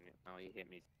ground, and now he hit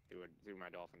me through my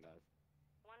dolphin dive.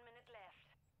 1 minute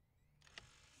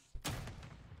left.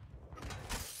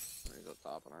 He's up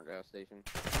top on our gas station.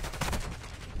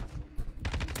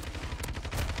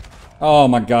 Oh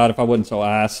my god, if I wasn't so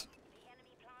ass. The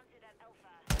enemy planted at Alpha.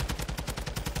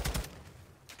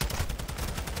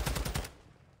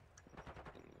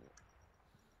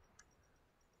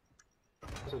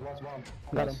 This is last bomb.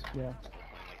 Got him. Yeah.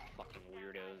 Fucking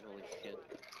weirdos, holy shit.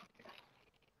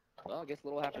 Well, I guess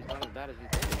Little Hap is not as bad as we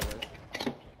thought he was.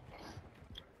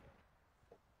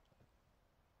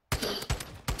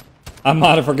 I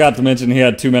might have forgot to mention he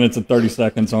had 2 minutes and 30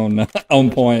 seconds on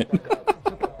point.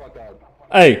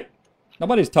 Hey,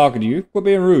 nobody's talking to you. Quit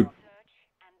being rude. Search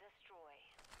and destroy.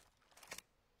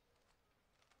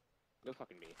 Go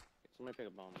fucking B. Somebody pick a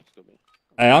bomb. Let's go B.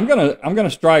 Hey, I'm gonna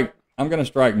strike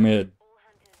mid. All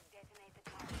hunters detonate the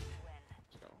target to win.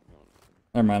 Let's go.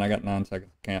 Never mind, I got 9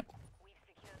 seconds. Can't. We've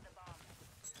secured the bomb.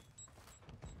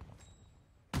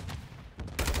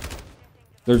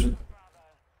 There's.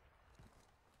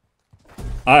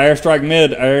 I airstrike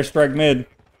mid. I airstrike mid.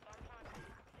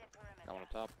 Got one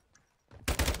up top.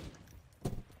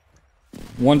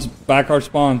 One's back our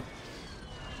spawn.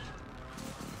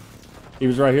 He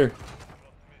was right here.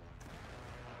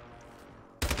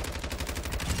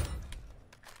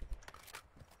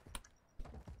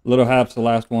 Little Hap's the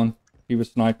last one. He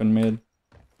was sniping mid.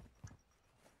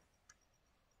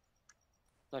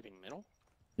 Sniping middle?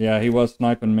 Yeah, he was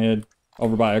sniping mid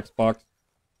over by Xbox.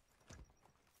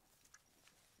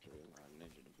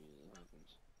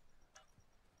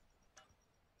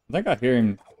 I think I hear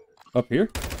him up here.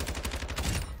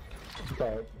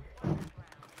 Sorry.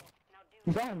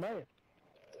 He's on, man.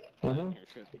 Mm-hmm.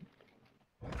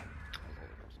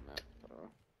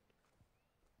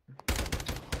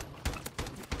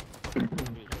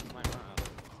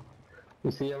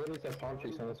 You see, I literally said palm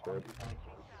trees on this board. Search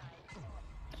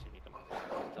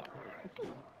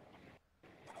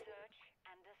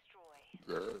and destroy.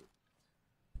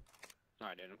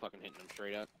 Alright, dude, I'm fucking hitting them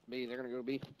straight up. B, they're gonna go to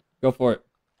B. Go for it.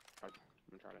 I'm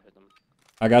gonna try to hit them.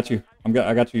 I got you. I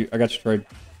got you. I got you trade.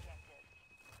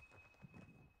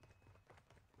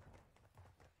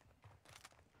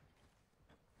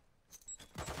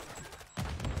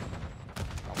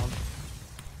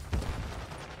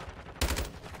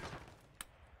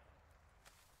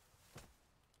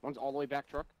 One's all the way back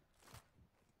truck.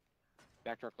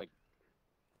 Back truck, like,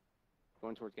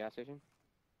 going towards gas station.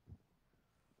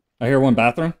 I hear one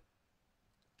bathroom.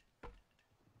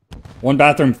 One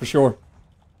bathroom for sure.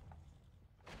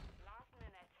 Last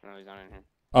minute. No, he's not in here.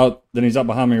 Oh, then he's up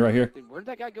behind me right here. Dude, where'd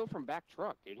that guy go from back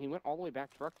truck, dude? He went all the way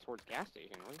back truck towards gas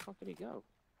station. Where the fuck did he go?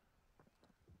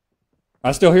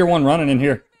 I still hear one running in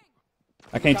here.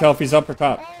 I can't tell if he's up or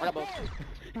top. I got both.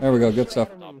 There we go. Good stuff.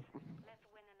 Top.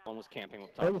 One was camping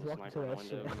with I top was with a walking sniper in the to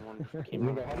that window, shit. and one came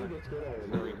out. How do you get scared of it?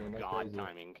 Very Man, that's god crazy.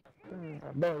 timing.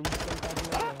 Bro, you still talking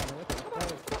about it. What the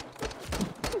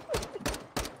fuck?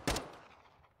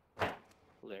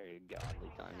 Very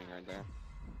godly timing right there.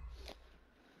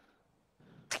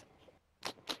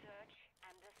 Search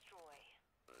and destroy.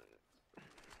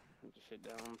 Put the shit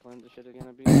down, plant the shit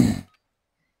again,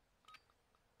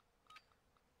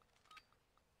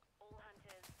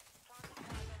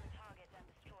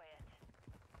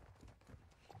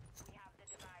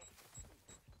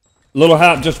 Little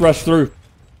hat just rushed through.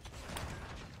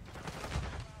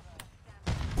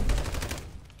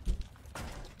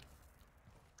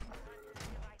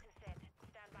 Devices set.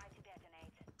 Stand by to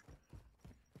detonate.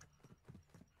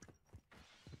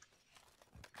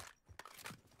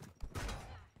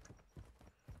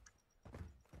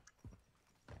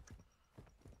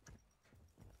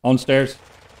 On stairs.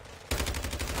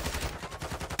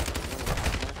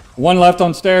 One left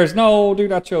on stairs. No,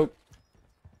 dude, I choked.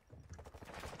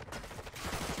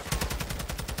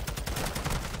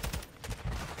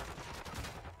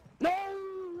 No!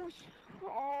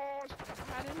 Oh,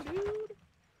 shot him, dude.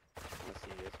 Let's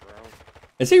see this, bro.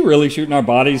 Is he really shooting our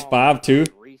bodies? 5-2?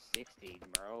 360,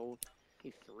 bro.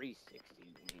 He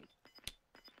 360 me.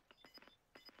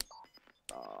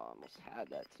 Oh, almost had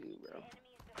that too, bro.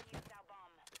 Enemy is defused our bomb.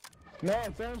 No,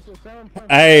 Sam.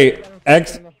 Hey,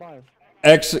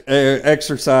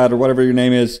 exercise or whatever your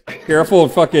name is. Careful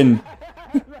of fucking.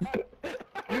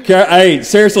 Hey,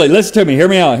 seriously, listen to me. Hear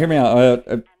me out.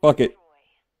 Fuck it.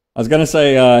 I was gonna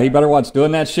say he better watch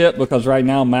doing that shit because right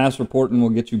now mass reporting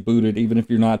will get you booted even if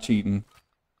you're not cheating.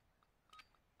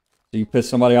 So you piss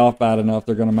somebody off bad enough,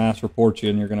 they're gonna mass report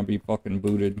you and you're gonna be fucking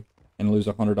booted and lose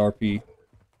 100 RP.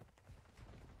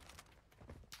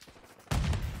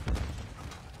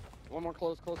 One more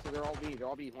close. They're all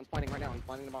B. One's planting right now. He's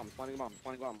planting the bomb.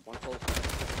 One close.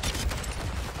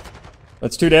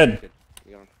 That's 2 dead. Good.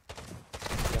 You going?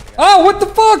 Oh, what the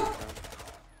fuck?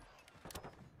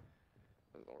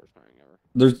 That's the worst planting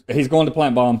ever. He's going to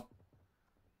plant bomb.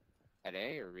 At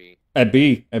A or B? At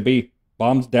B.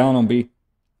 Bomb's down on B.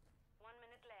 1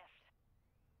 minute left.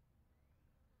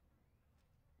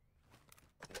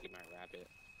 I think he might wrap it.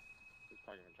 He's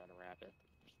probably gonna try to wrap it.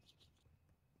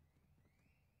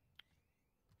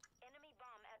 Enemy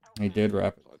bomb at He did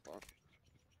wrap it. That's what I thought.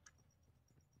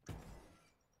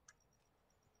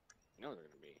 You know they're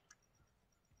gonna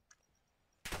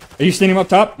be. You seen him up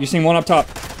top? You seen one up top?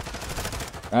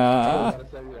 Yo,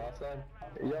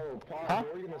 Paul,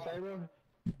 what were you gonna say, bro?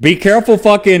 Be careful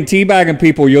fucking teabagging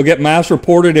people. You'll get mass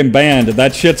reported and banned.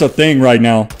 That shit's a thing right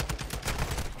now.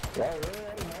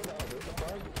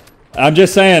 I'm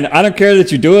just saying, I don't care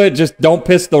that you do it. Just don't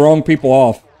piss the wrong people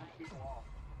off.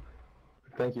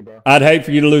 Thank you, bro. I'd hate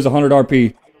for you to lose 100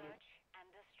 RP. and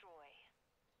destroy.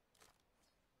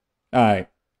 Alright.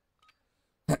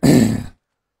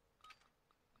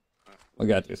 We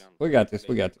got this. Detonate the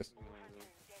target to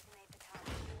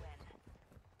win.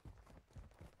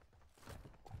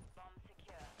 Bomb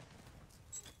secure.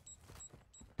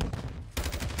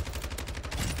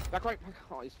 Back right.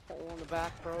 Oh, he's full on the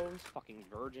back, bro. He's fucking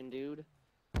virgin, dude.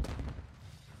 He's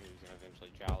gonna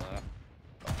eventually chow that.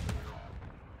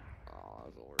 Oh,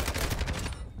 that's the worst.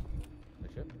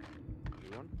 Good shit.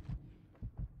 You won?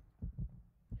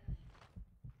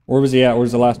 Where was he at?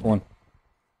 Where's the last one?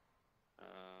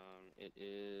 It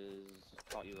is.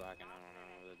 Caught you lacking. I don't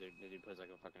know. The dude plays like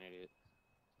a fucking idiot.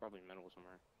 Probably in middle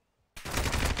somewhere.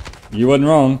 You wasn't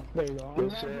wrong. There you go.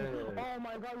 Good shit. Oh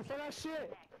my god, you saw that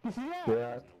shit? You see that?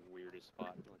 Yeah. He's in the weirdest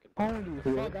spot. Looking.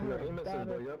 Holy Yeah, fuck, I heard he misses, that.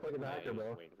 bro. You're up like an Yeah, actor, he was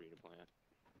bro. waiting for you to plant.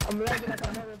 I'm lagging like a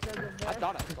motherfucker, bro. I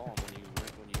thought I saw him when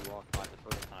you walked by the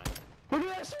first time. Look at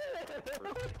that shit!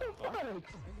 What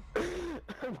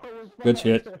the fuck? Good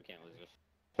shit. We can't lose this.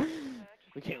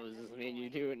 We can't lose this. Me and you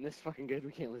do it, and this fucking good.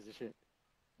 We can't lose this shit.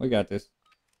 We got this.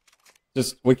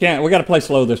 Just, we gotta play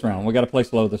slow this round. All hunters,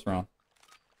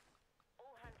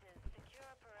 secure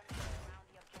perimeter around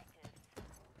the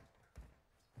objectives.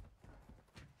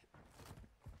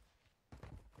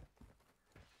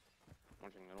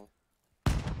 Watching middle.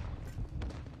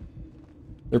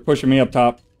 They're pushing me up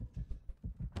top.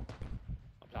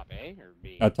 Up top A or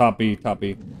B? Top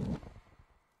B.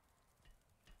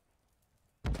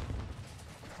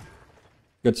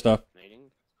 Good stuff. Nading.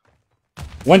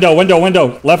 Window.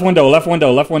 Left window. 1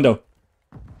 minute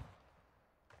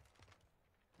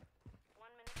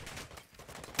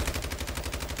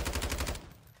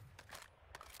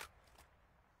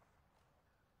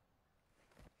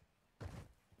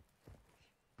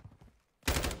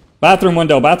Bathroom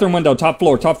window. Top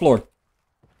floor.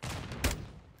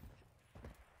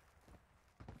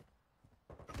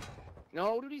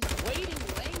 No, dude, he's waiting,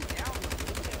 laying down the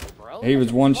window, bro. He That's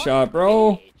was a one fucking shot,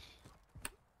 bro. bitch.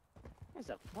 That's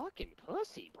a fucking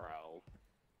pussy, bro.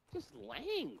 Just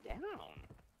laying down.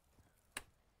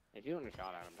 If you wouldn't have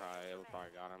shot at him, I would probably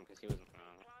got him because he was.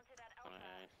 planted at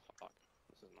Alpha. Fuck.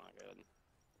 This is not good.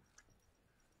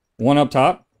 One up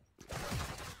top.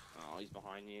 Oh, he's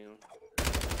behind you.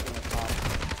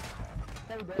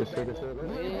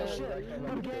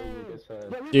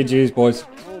 GG's, boys.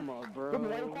 Elma, bro.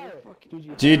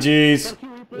 GG's.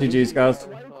 GG's, guys.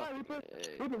 Why you quiet,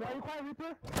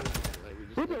 Reaper?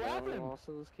 Lost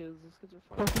those kids. Those kids are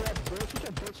fine.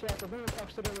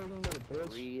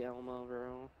 Three Elma,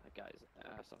 bro. That guy's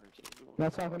ass on our team.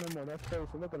 Not talking no more. That's crazy.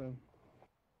 Look at him.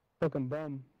 Fucking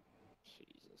bum.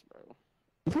 Jesus, bro.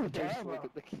 You're terrible.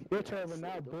 You're terrible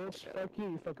now, bitch. Fuck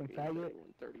you, you fucking faggot.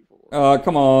 134.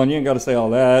 Come on, you ain't got to say all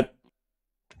that.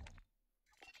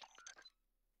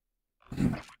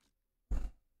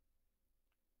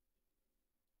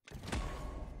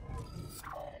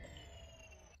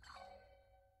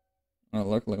 Well,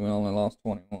 luckily we only lost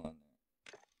 21.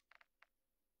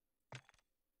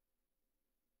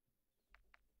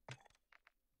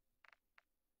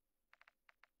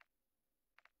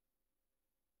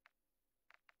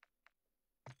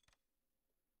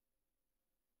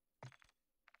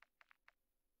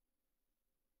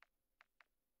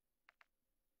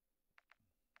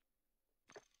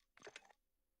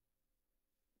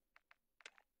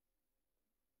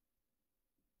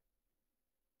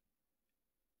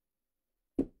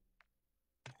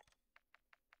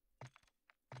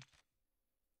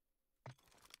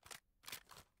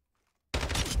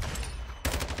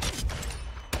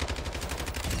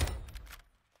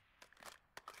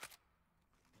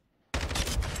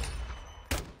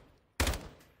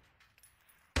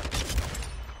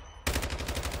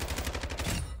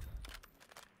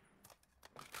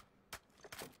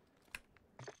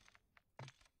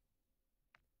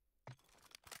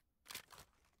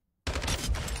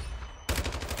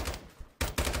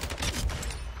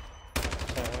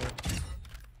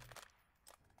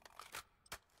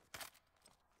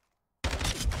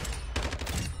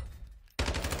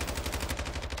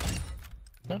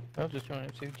 No, I was just trying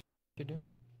to see what you could do.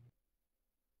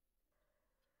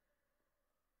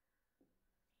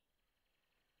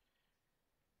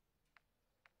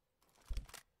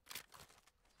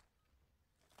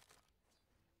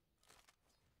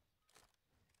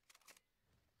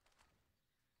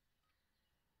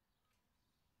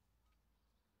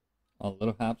 Oh,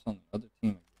 little haps on the other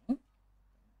team again.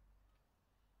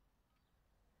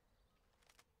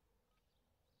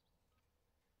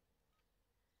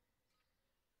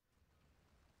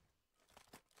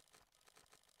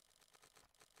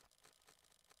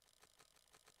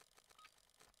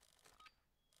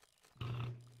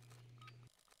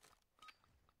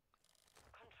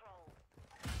 Control.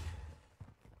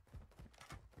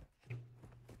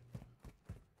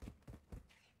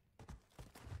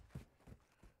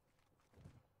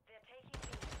 They're taking B.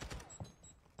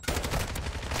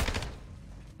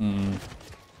 Hmm.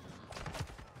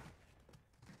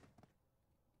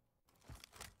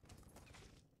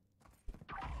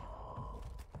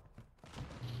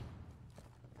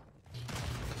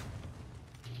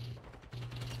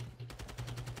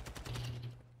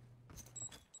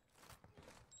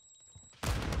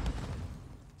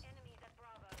 Enemies at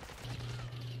Bravo.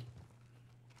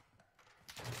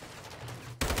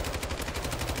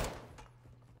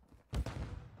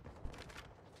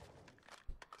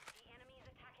 The enemy's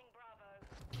attacking Bravo.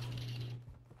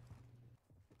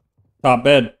 Top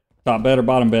bed or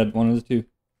bottom bed, one of the two.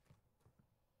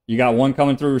 You got one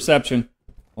coming through reception,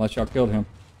 unless y'all killed him.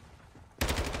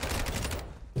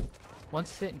 One's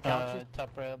sitting couches. Top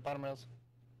rail, bottom rails.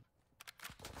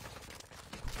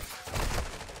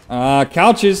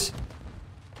 Couches.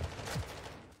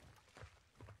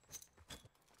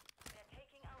 They're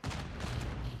taking Alpha.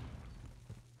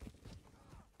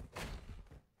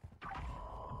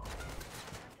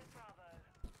 That's at Bravo.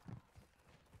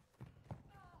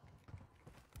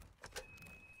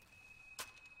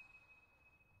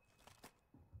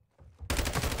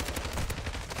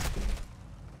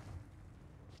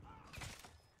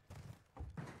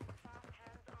 Fast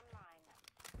hands online.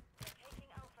 They're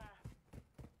taking Alpha.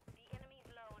 The enemy's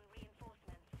low on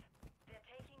reinforcements. They're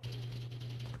taking B.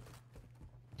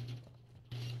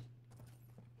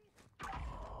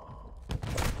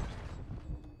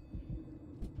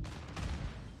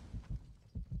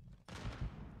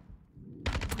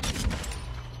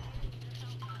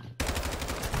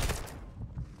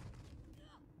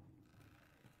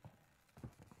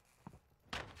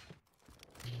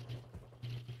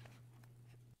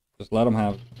 Just let them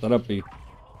have it. Let up be. All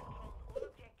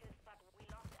objectives, but we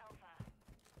lost Alpha.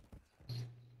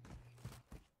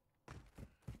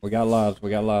 We got lives. We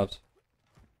got lives.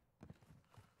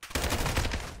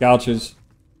 Couches.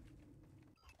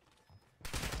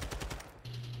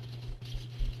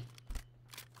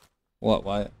 What,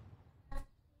 Wyatt?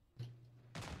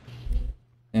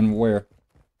 And where?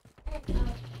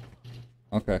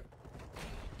 Okay.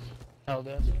 Oh,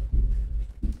 this.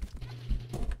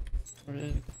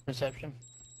 Reception.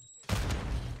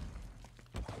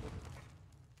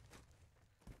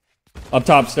 Up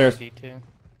top stairs. D2.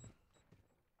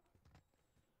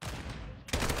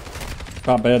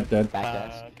 Top bed, dead.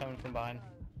 Back desk. Coming from behind.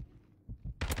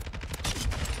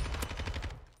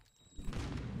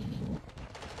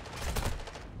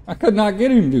 I could not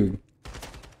get him, dude.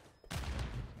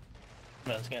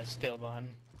 No, this guy's still behind.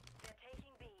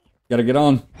 Gotta get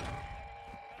on.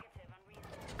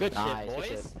 Good Nice, shit,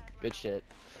 boys. Good shit. Good shit.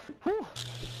 Whew.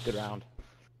 Good round.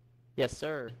 Yes,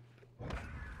 sir.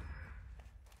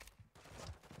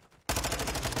 That's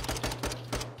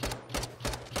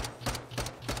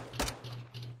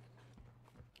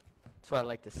what I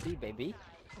like to see, baby.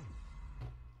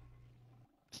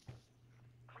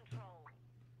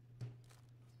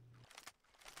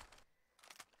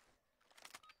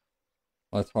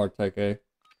 That's hard take A.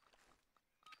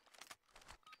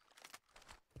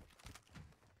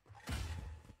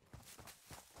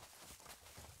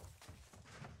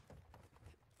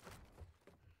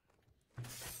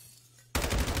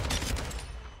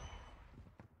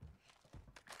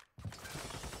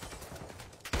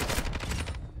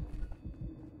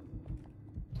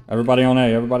 Everybody on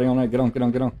A, everybody on A. Get on, get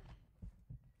on, get on.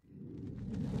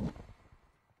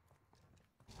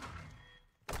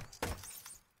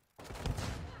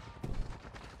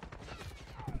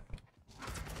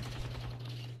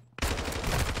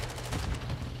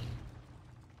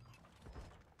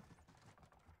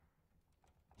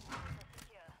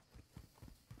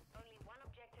 Only one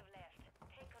objective left.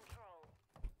 Take control.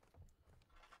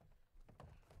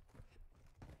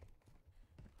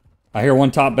 I hear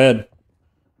one top bed.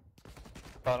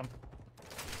 Bottom.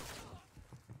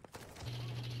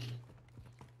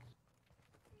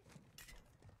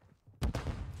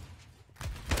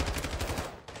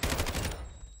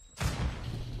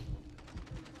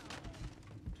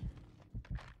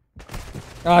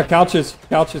 Ah, couches,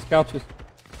 couches, couches.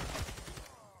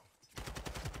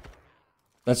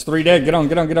 That's 3 dead. Get on,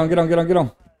 get on, get on, get on, get on, get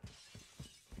on.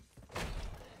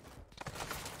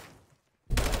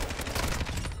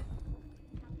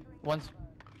 One's.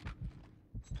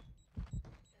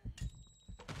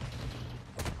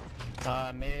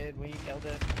 Mid, weak, held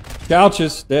it.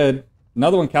 Couches, dead.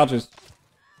 Another one, couches.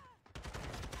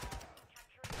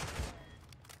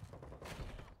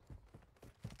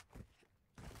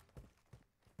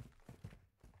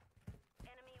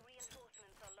 Enemy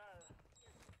reinforcements are low.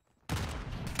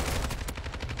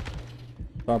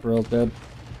 Top rail's dead.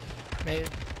 Mid.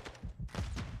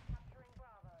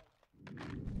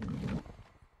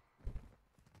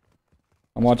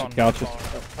 I'm watching Spawn couches.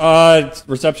 far. It's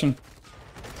reception.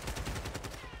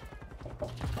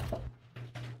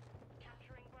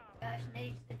 Gus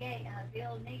needs the gate.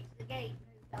 Bill needs the gate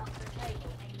moved off the table.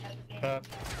 Ain't no gate.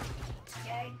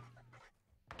 Okay?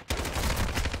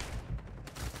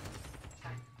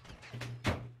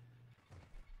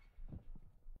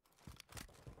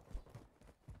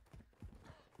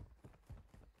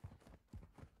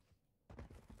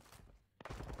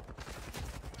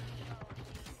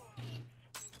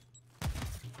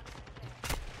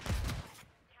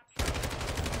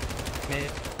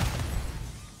 Mid.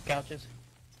 Couches.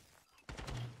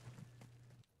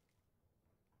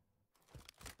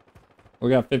 We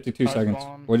got 52 Nice seconds.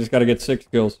 bomb. We just got to get 6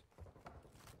 kills.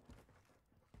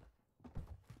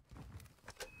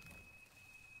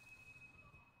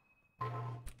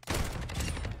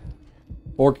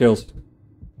 Four kills.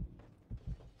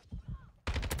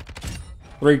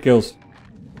 3 kills.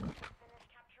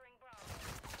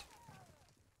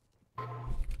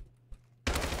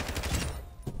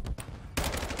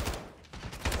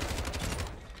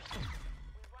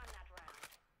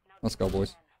 Let's go,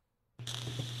 boys.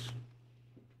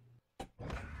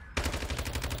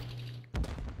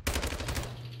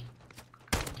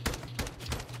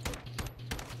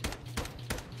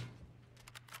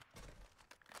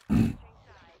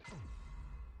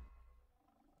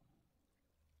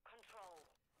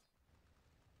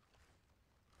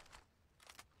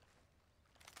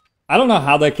 I don't know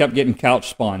how they kept getting couch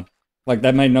spawn. Like,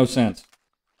 that made no sense.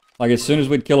 Like, as soon as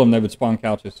we'd kill them, they would spawn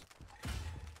couches.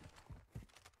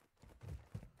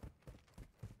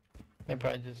 They're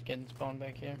probably just getting spawned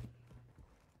back here.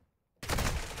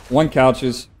 One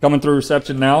couches. Coming through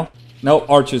reception now. No,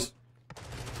 arches.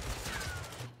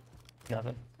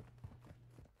 Nothing.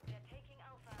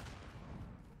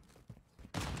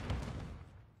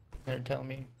 They're telling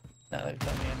me. Now they're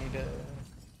telling me I need to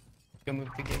go move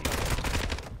the gate.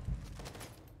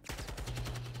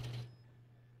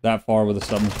 That far with a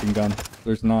submachine gun.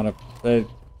 There's not a...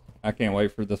 I can't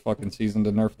wait for this fucking season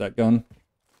to nerf that gun.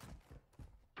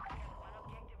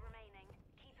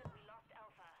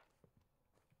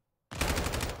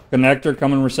 Connector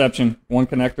coming reception. One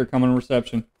connector coming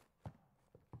reception.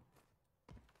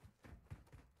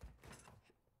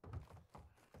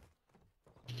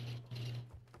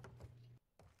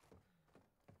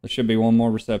 There should be one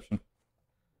more reception.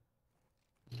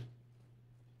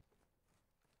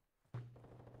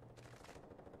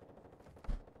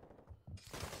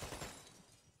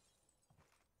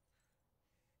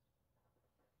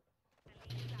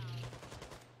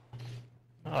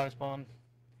 I spawn.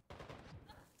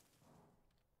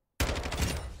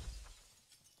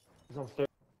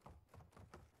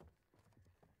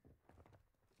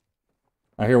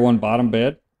 I hear one bottom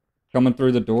bed coming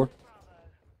through the door.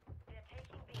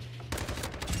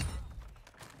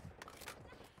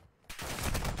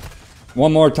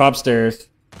 One more top stairs.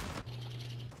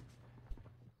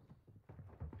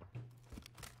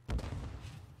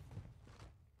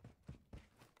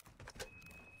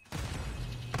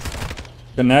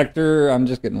 Connector, I'm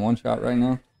just getting one shot right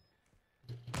now.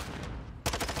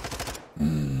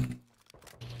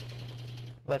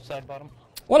 Left side bottom.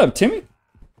 What up, Timmy?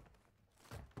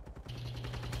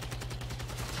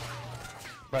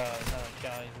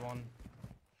 Guy's one.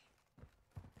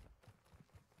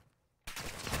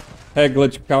 Head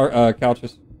glitch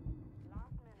couches.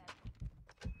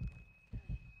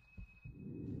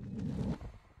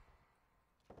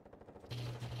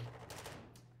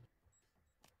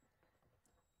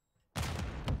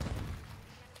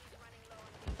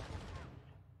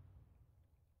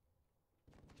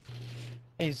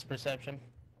 He's perception.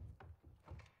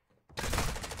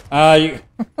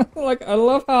 Like, I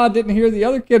love how I didn't hear the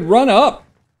other kid run up.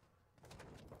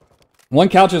 One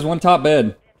couches, one top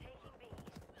bed.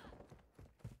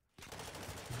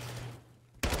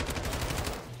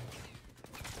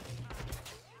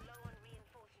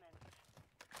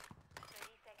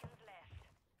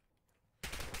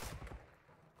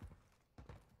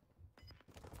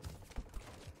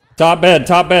 Top bed,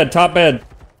 top bed, top bed.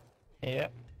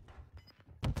 Yep.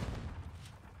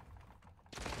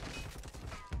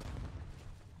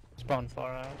 Spawn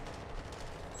far out.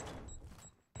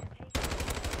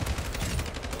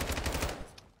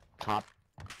 Top.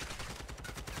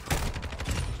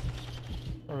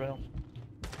 For real.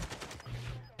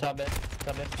 Top bed.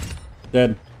 Top bed.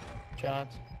 Dead.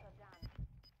 Shots.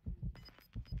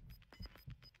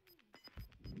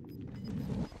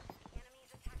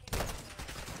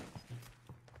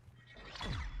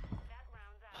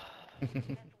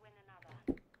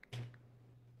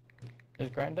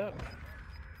 Just grind up.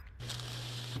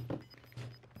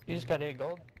 You just got 8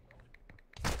 gold.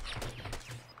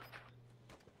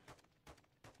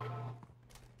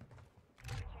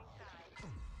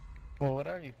 Well, what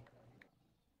are you?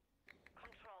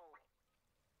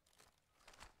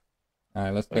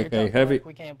 Alright, let's Well, take you're a talking heavy. like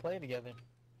we can't play together.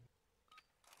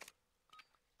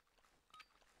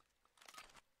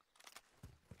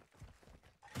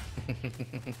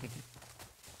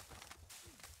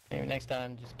 Maybe next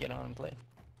time, just get on and play.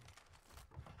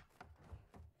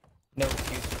 No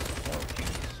excuses. No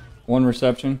excuses. One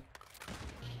reception.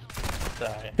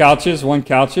 Sorry. Couches, one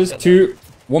couches. Two.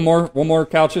 One more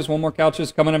couches, one more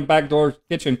couches. Coming in back door,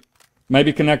 kitchen.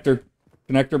 Maybe connector.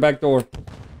 Connector back door.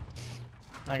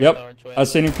 Yep. I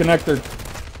seen him connector.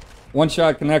 One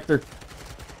shot connector.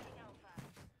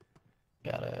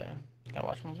 Gotta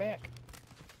watch my back.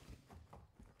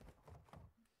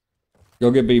 Go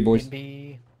get B, boys.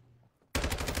 B.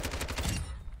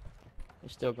 You're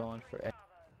still going for A.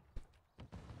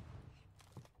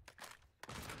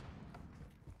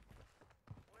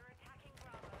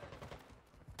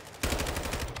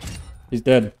 He's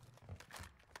dead.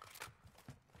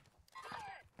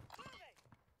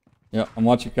 Yeah, I'm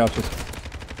watching couches.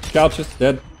 Couches,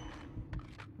 dead.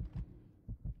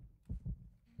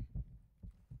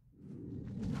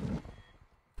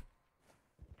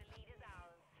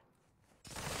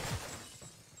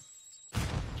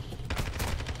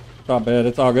 Not bad,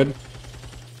 it's all good.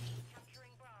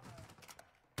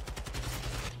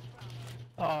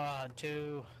 Ah,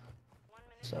 2.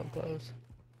 So close.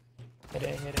 Hit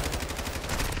it, hit it.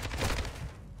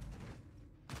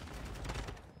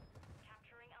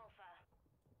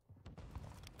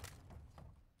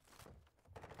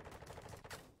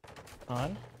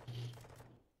 On.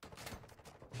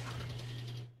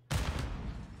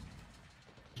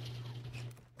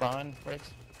 Spawn, bricks.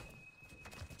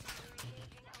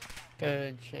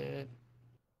 Good shit.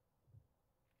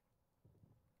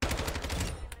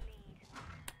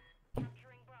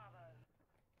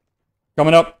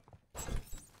 Coming up.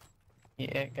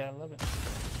 Yeah, gotta love it.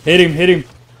 Hit him, hit him.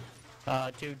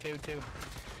 2.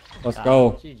 Let's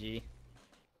go. GG.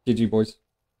 GG, boys.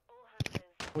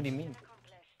 What do you mean?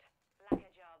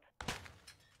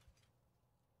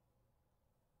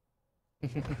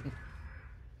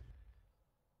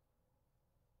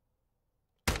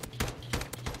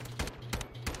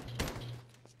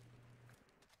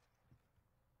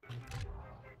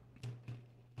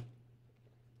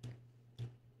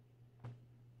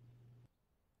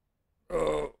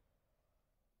 Oh.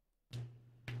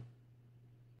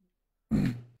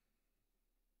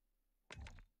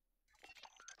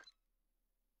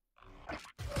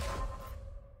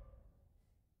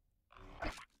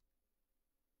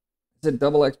 Is it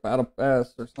double X battle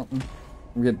pass or something?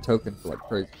 I'm getting tokens like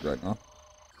crazy right now.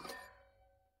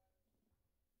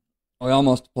 We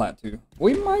almost plateau.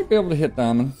 We might be able to hit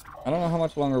diamond. I don't know how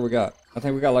much longer we got. I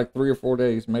think we got like 3 or 4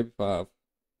 days, maybe 5.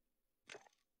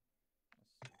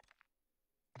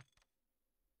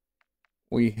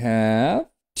 We have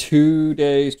 2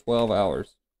 days, 12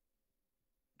 hours.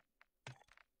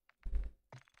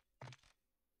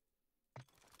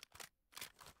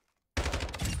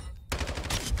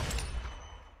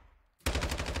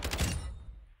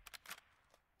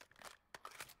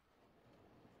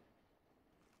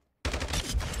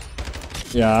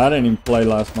 Yeah, I didn't even play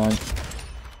last night.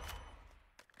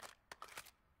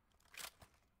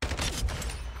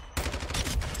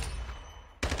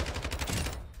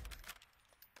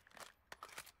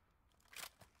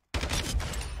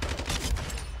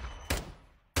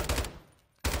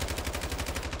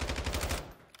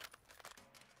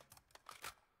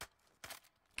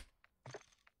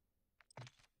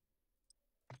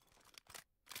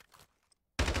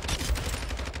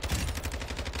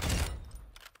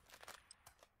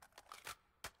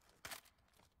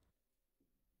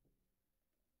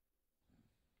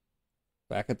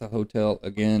 Back at the hotel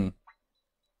again.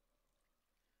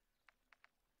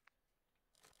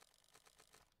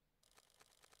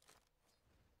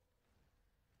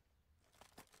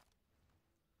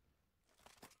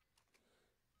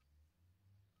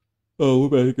 Oh, we're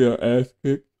about to get our ass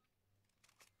kicked.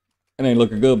 It ain't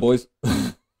looking good, boys.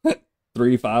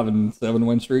 3, 5, and 7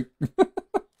 win streak.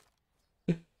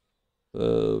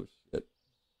 Oh, shit.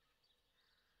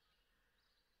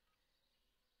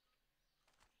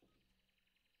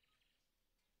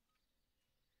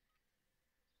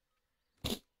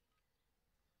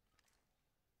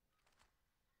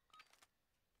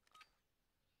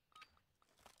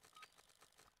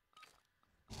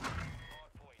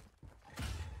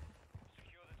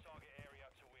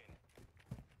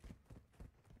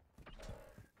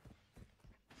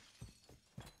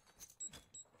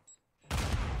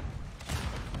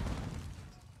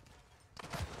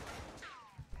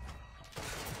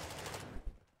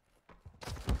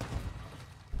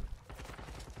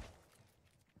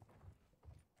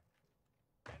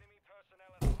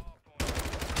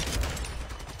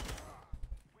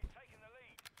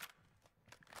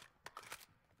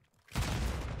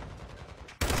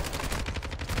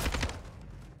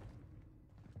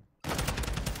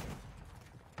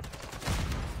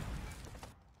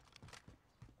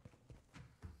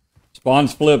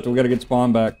 Spawn's flipped. We gotta get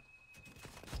spawn back.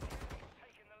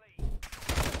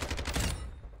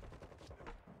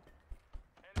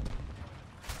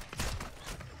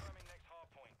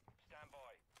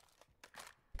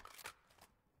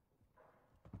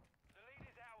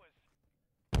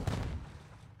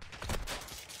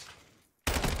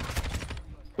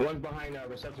 One's behind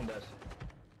reception desk.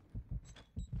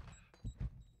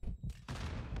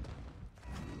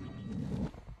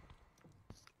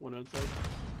 One outside.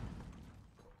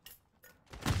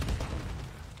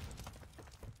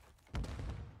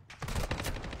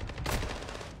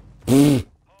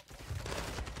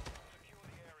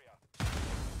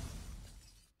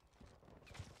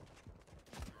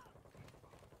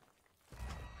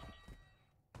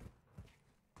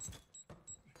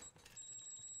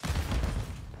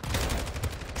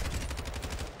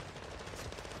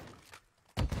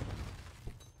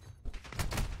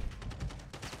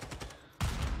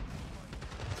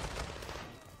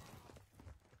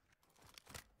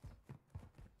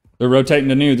 They're rotating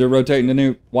the new. They're rotating the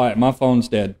new. Wyatt, my phone's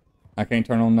dead. I can't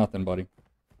turn on nothing, buddy.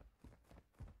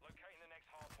 Locating the next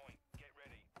hard point. Get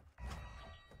ready.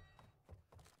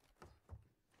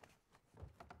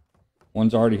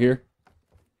 One's already here.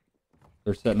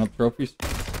 They're setting up trophies.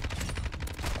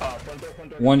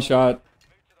 Front door. One shot.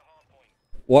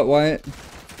 What, Wyatt?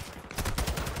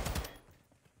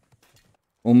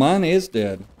 Well, mine is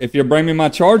dead. If you bring me my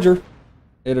charger,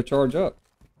 it'll charge up.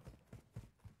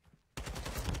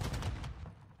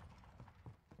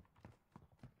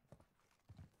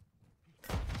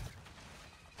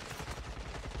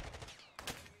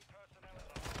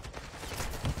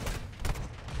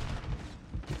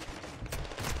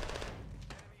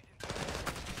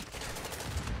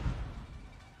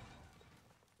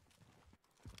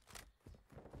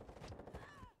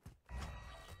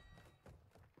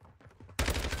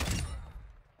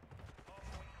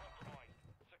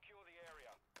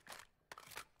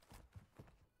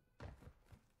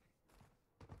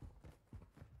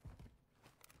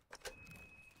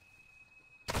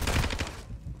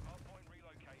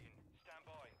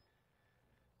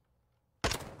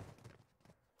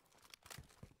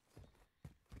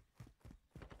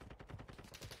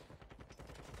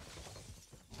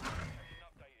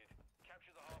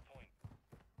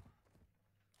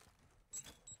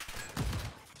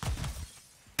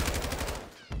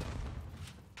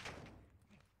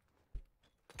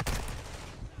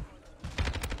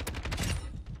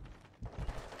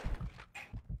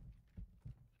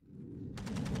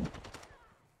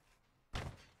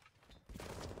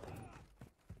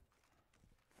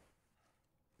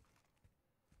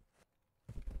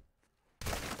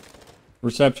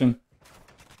 Reception.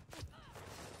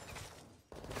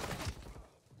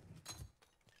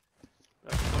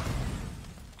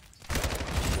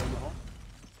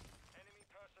 Enemy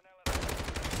personnel at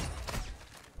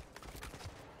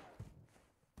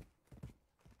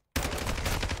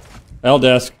L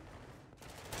desk.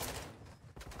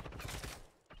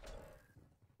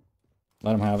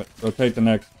 Let him have it. Rotate the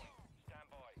next. stand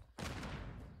by.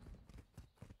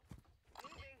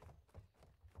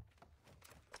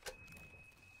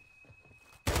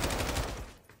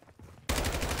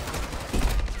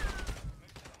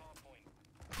 Move to the hard point.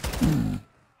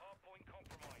 Hard point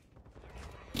compromised.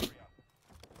 Secure the area.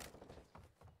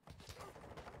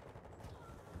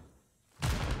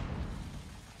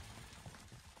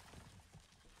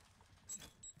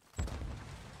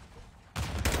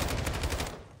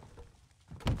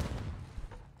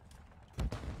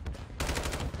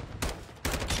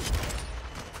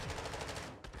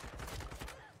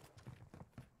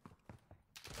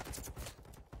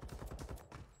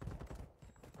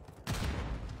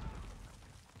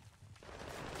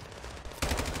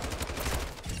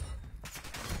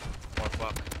 More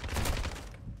fuck.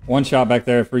 One shot back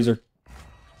there, freezer.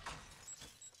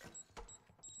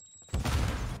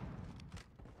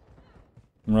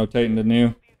 I'm rotating to new. The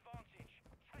advantage.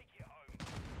 Take it home.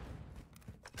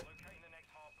 Locating the next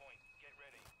hard point. Get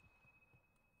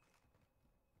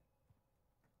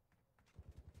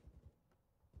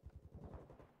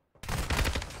ready.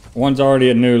 One's already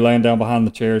at new, laying down behind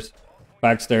the chairs.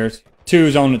 Back stairs.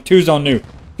 Two's on new. Two's on new.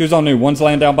 One's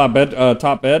laying down by bed,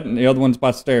 top bed, and the other one's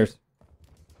by stairs.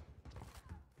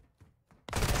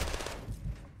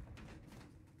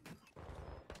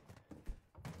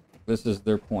 This is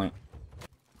their point.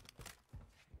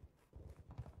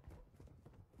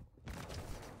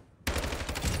 Friendly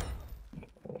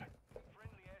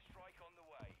airstrike on the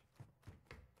way.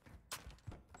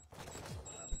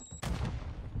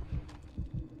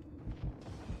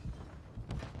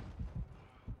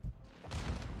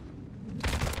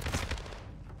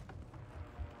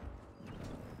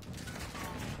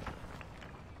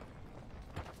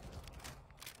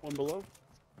 One below.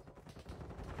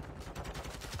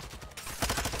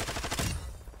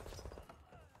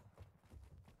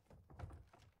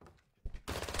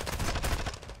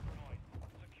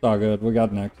 It's all good. We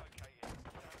got next.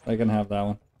 They can have that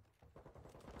one.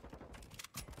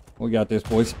 We got this,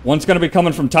 boys. One's going to be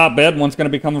coming from top bed. One's going to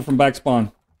be coming from back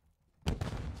spawn.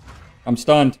 I'm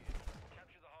stunned.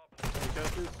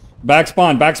 Back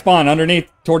spawn,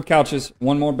 underneath, toward couches.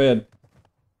 One more bed.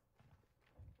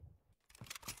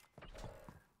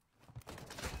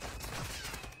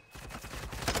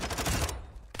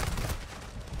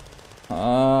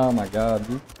 Oh my god,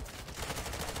 dude.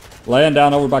 Laying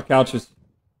down over by couches.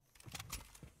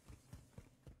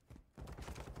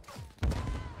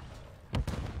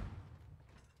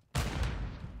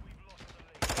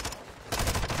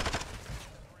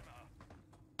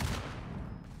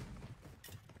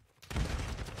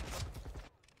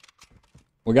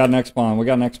 We got next spawn.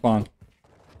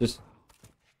 Just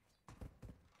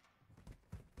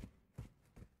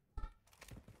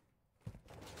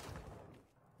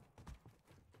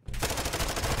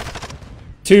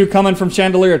two coming from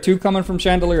chandelier.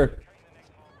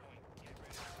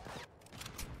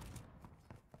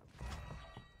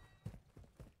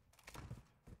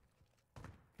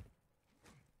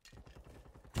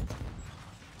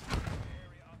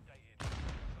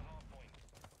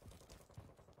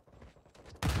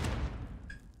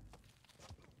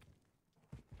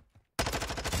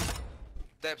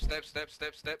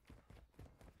 Step.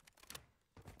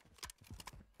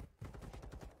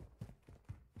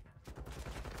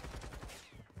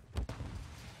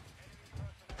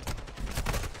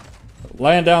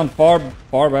 laying down far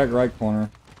back right corner.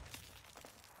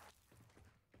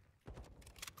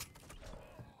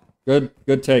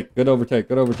 Good take. Good overtake.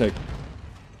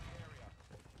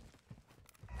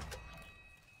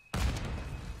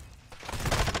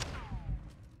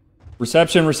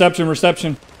 Reception.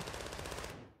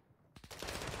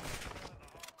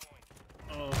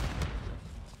 Oh,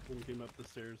 one came up the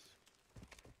stairs.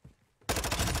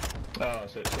 Oh,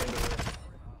 so it's chandelier.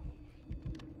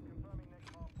 Confirming next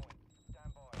hard point.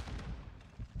 Stand by.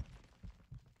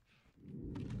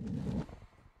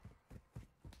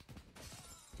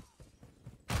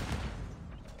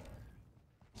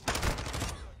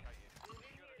 Located.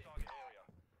 Secure the target area.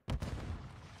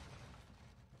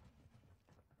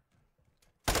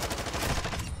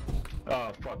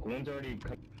 Oh, fuck. One's already...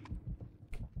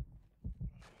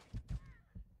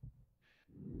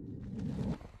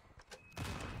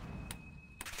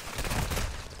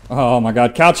 Oh my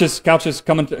god. Couches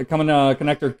coming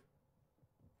connector.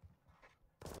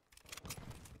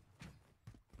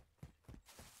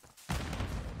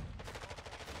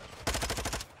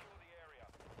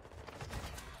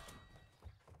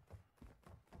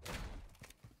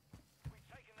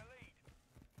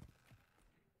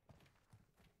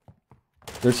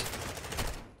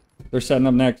 They're setting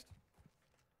up next.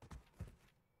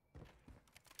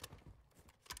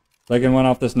 They can win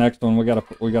off this next one. We gotta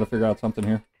figure out something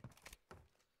here.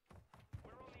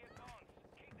 We're on the advance.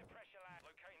 Keep the pressure line.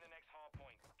 Locating the next hard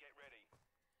point. Get ready.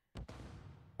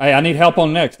 Hey, I need help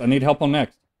on next. I need help on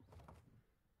next.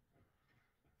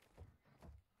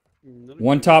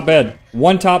 One top bed.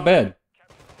 One top bed.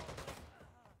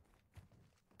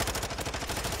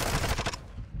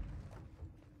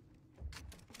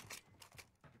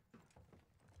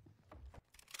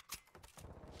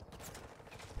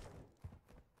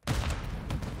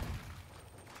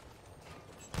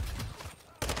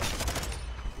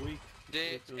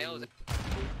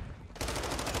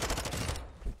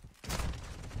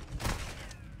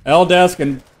 L desk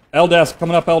and L desk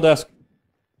coming up. L desk.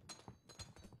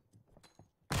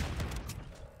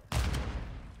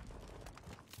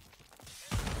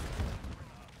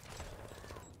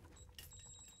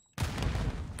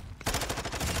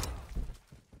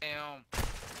 Damn.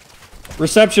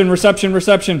 Reception. Reception.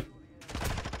 Reception.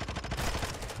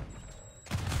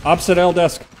 Opposite L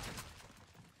desk.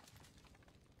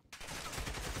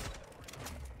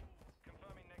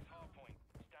 Confirming next hard point.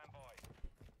 Stand by.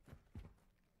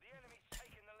 The enemy's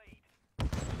taking the lead.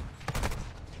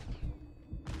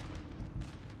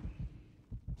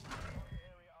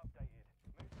 Area updated.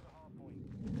 Move to the hard point.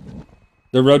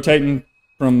 They're rotating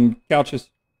from couches.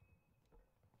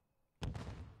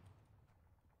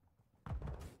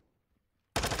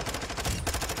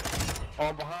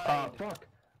 Oh, behind. Fuck.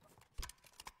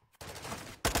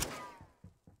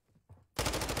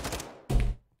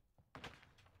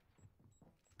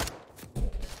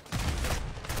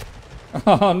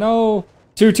 Oh no!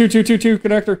 Two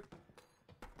connector.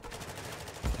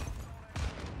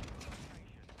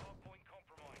 Hard point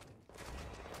compromised.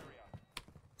 Area.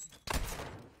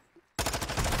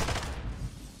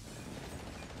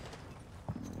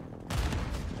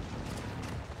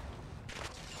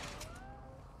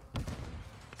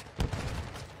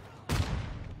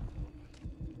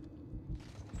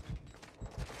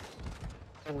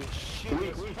 Holy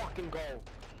shit. We fucking go.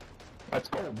 Let's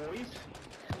go, boys.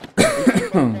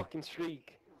 Fucking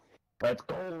streak. Let's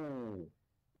go.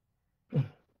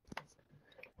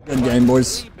 Good game,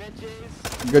 boys.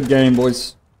 Good game,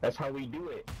 boys. That's how we do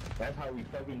it. That's how we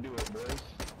fucking do it, boys.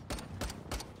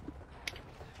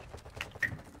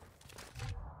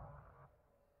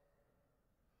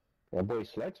 That boy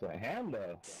Slex went ham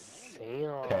though. Damn.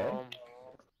 Okay.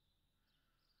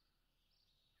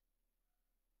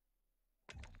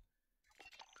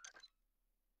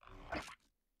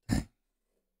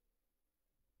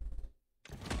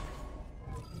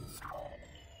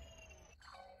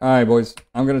 All right, boys.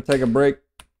 I'm going to take a break.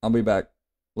 I'll be back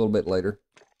a little bit later.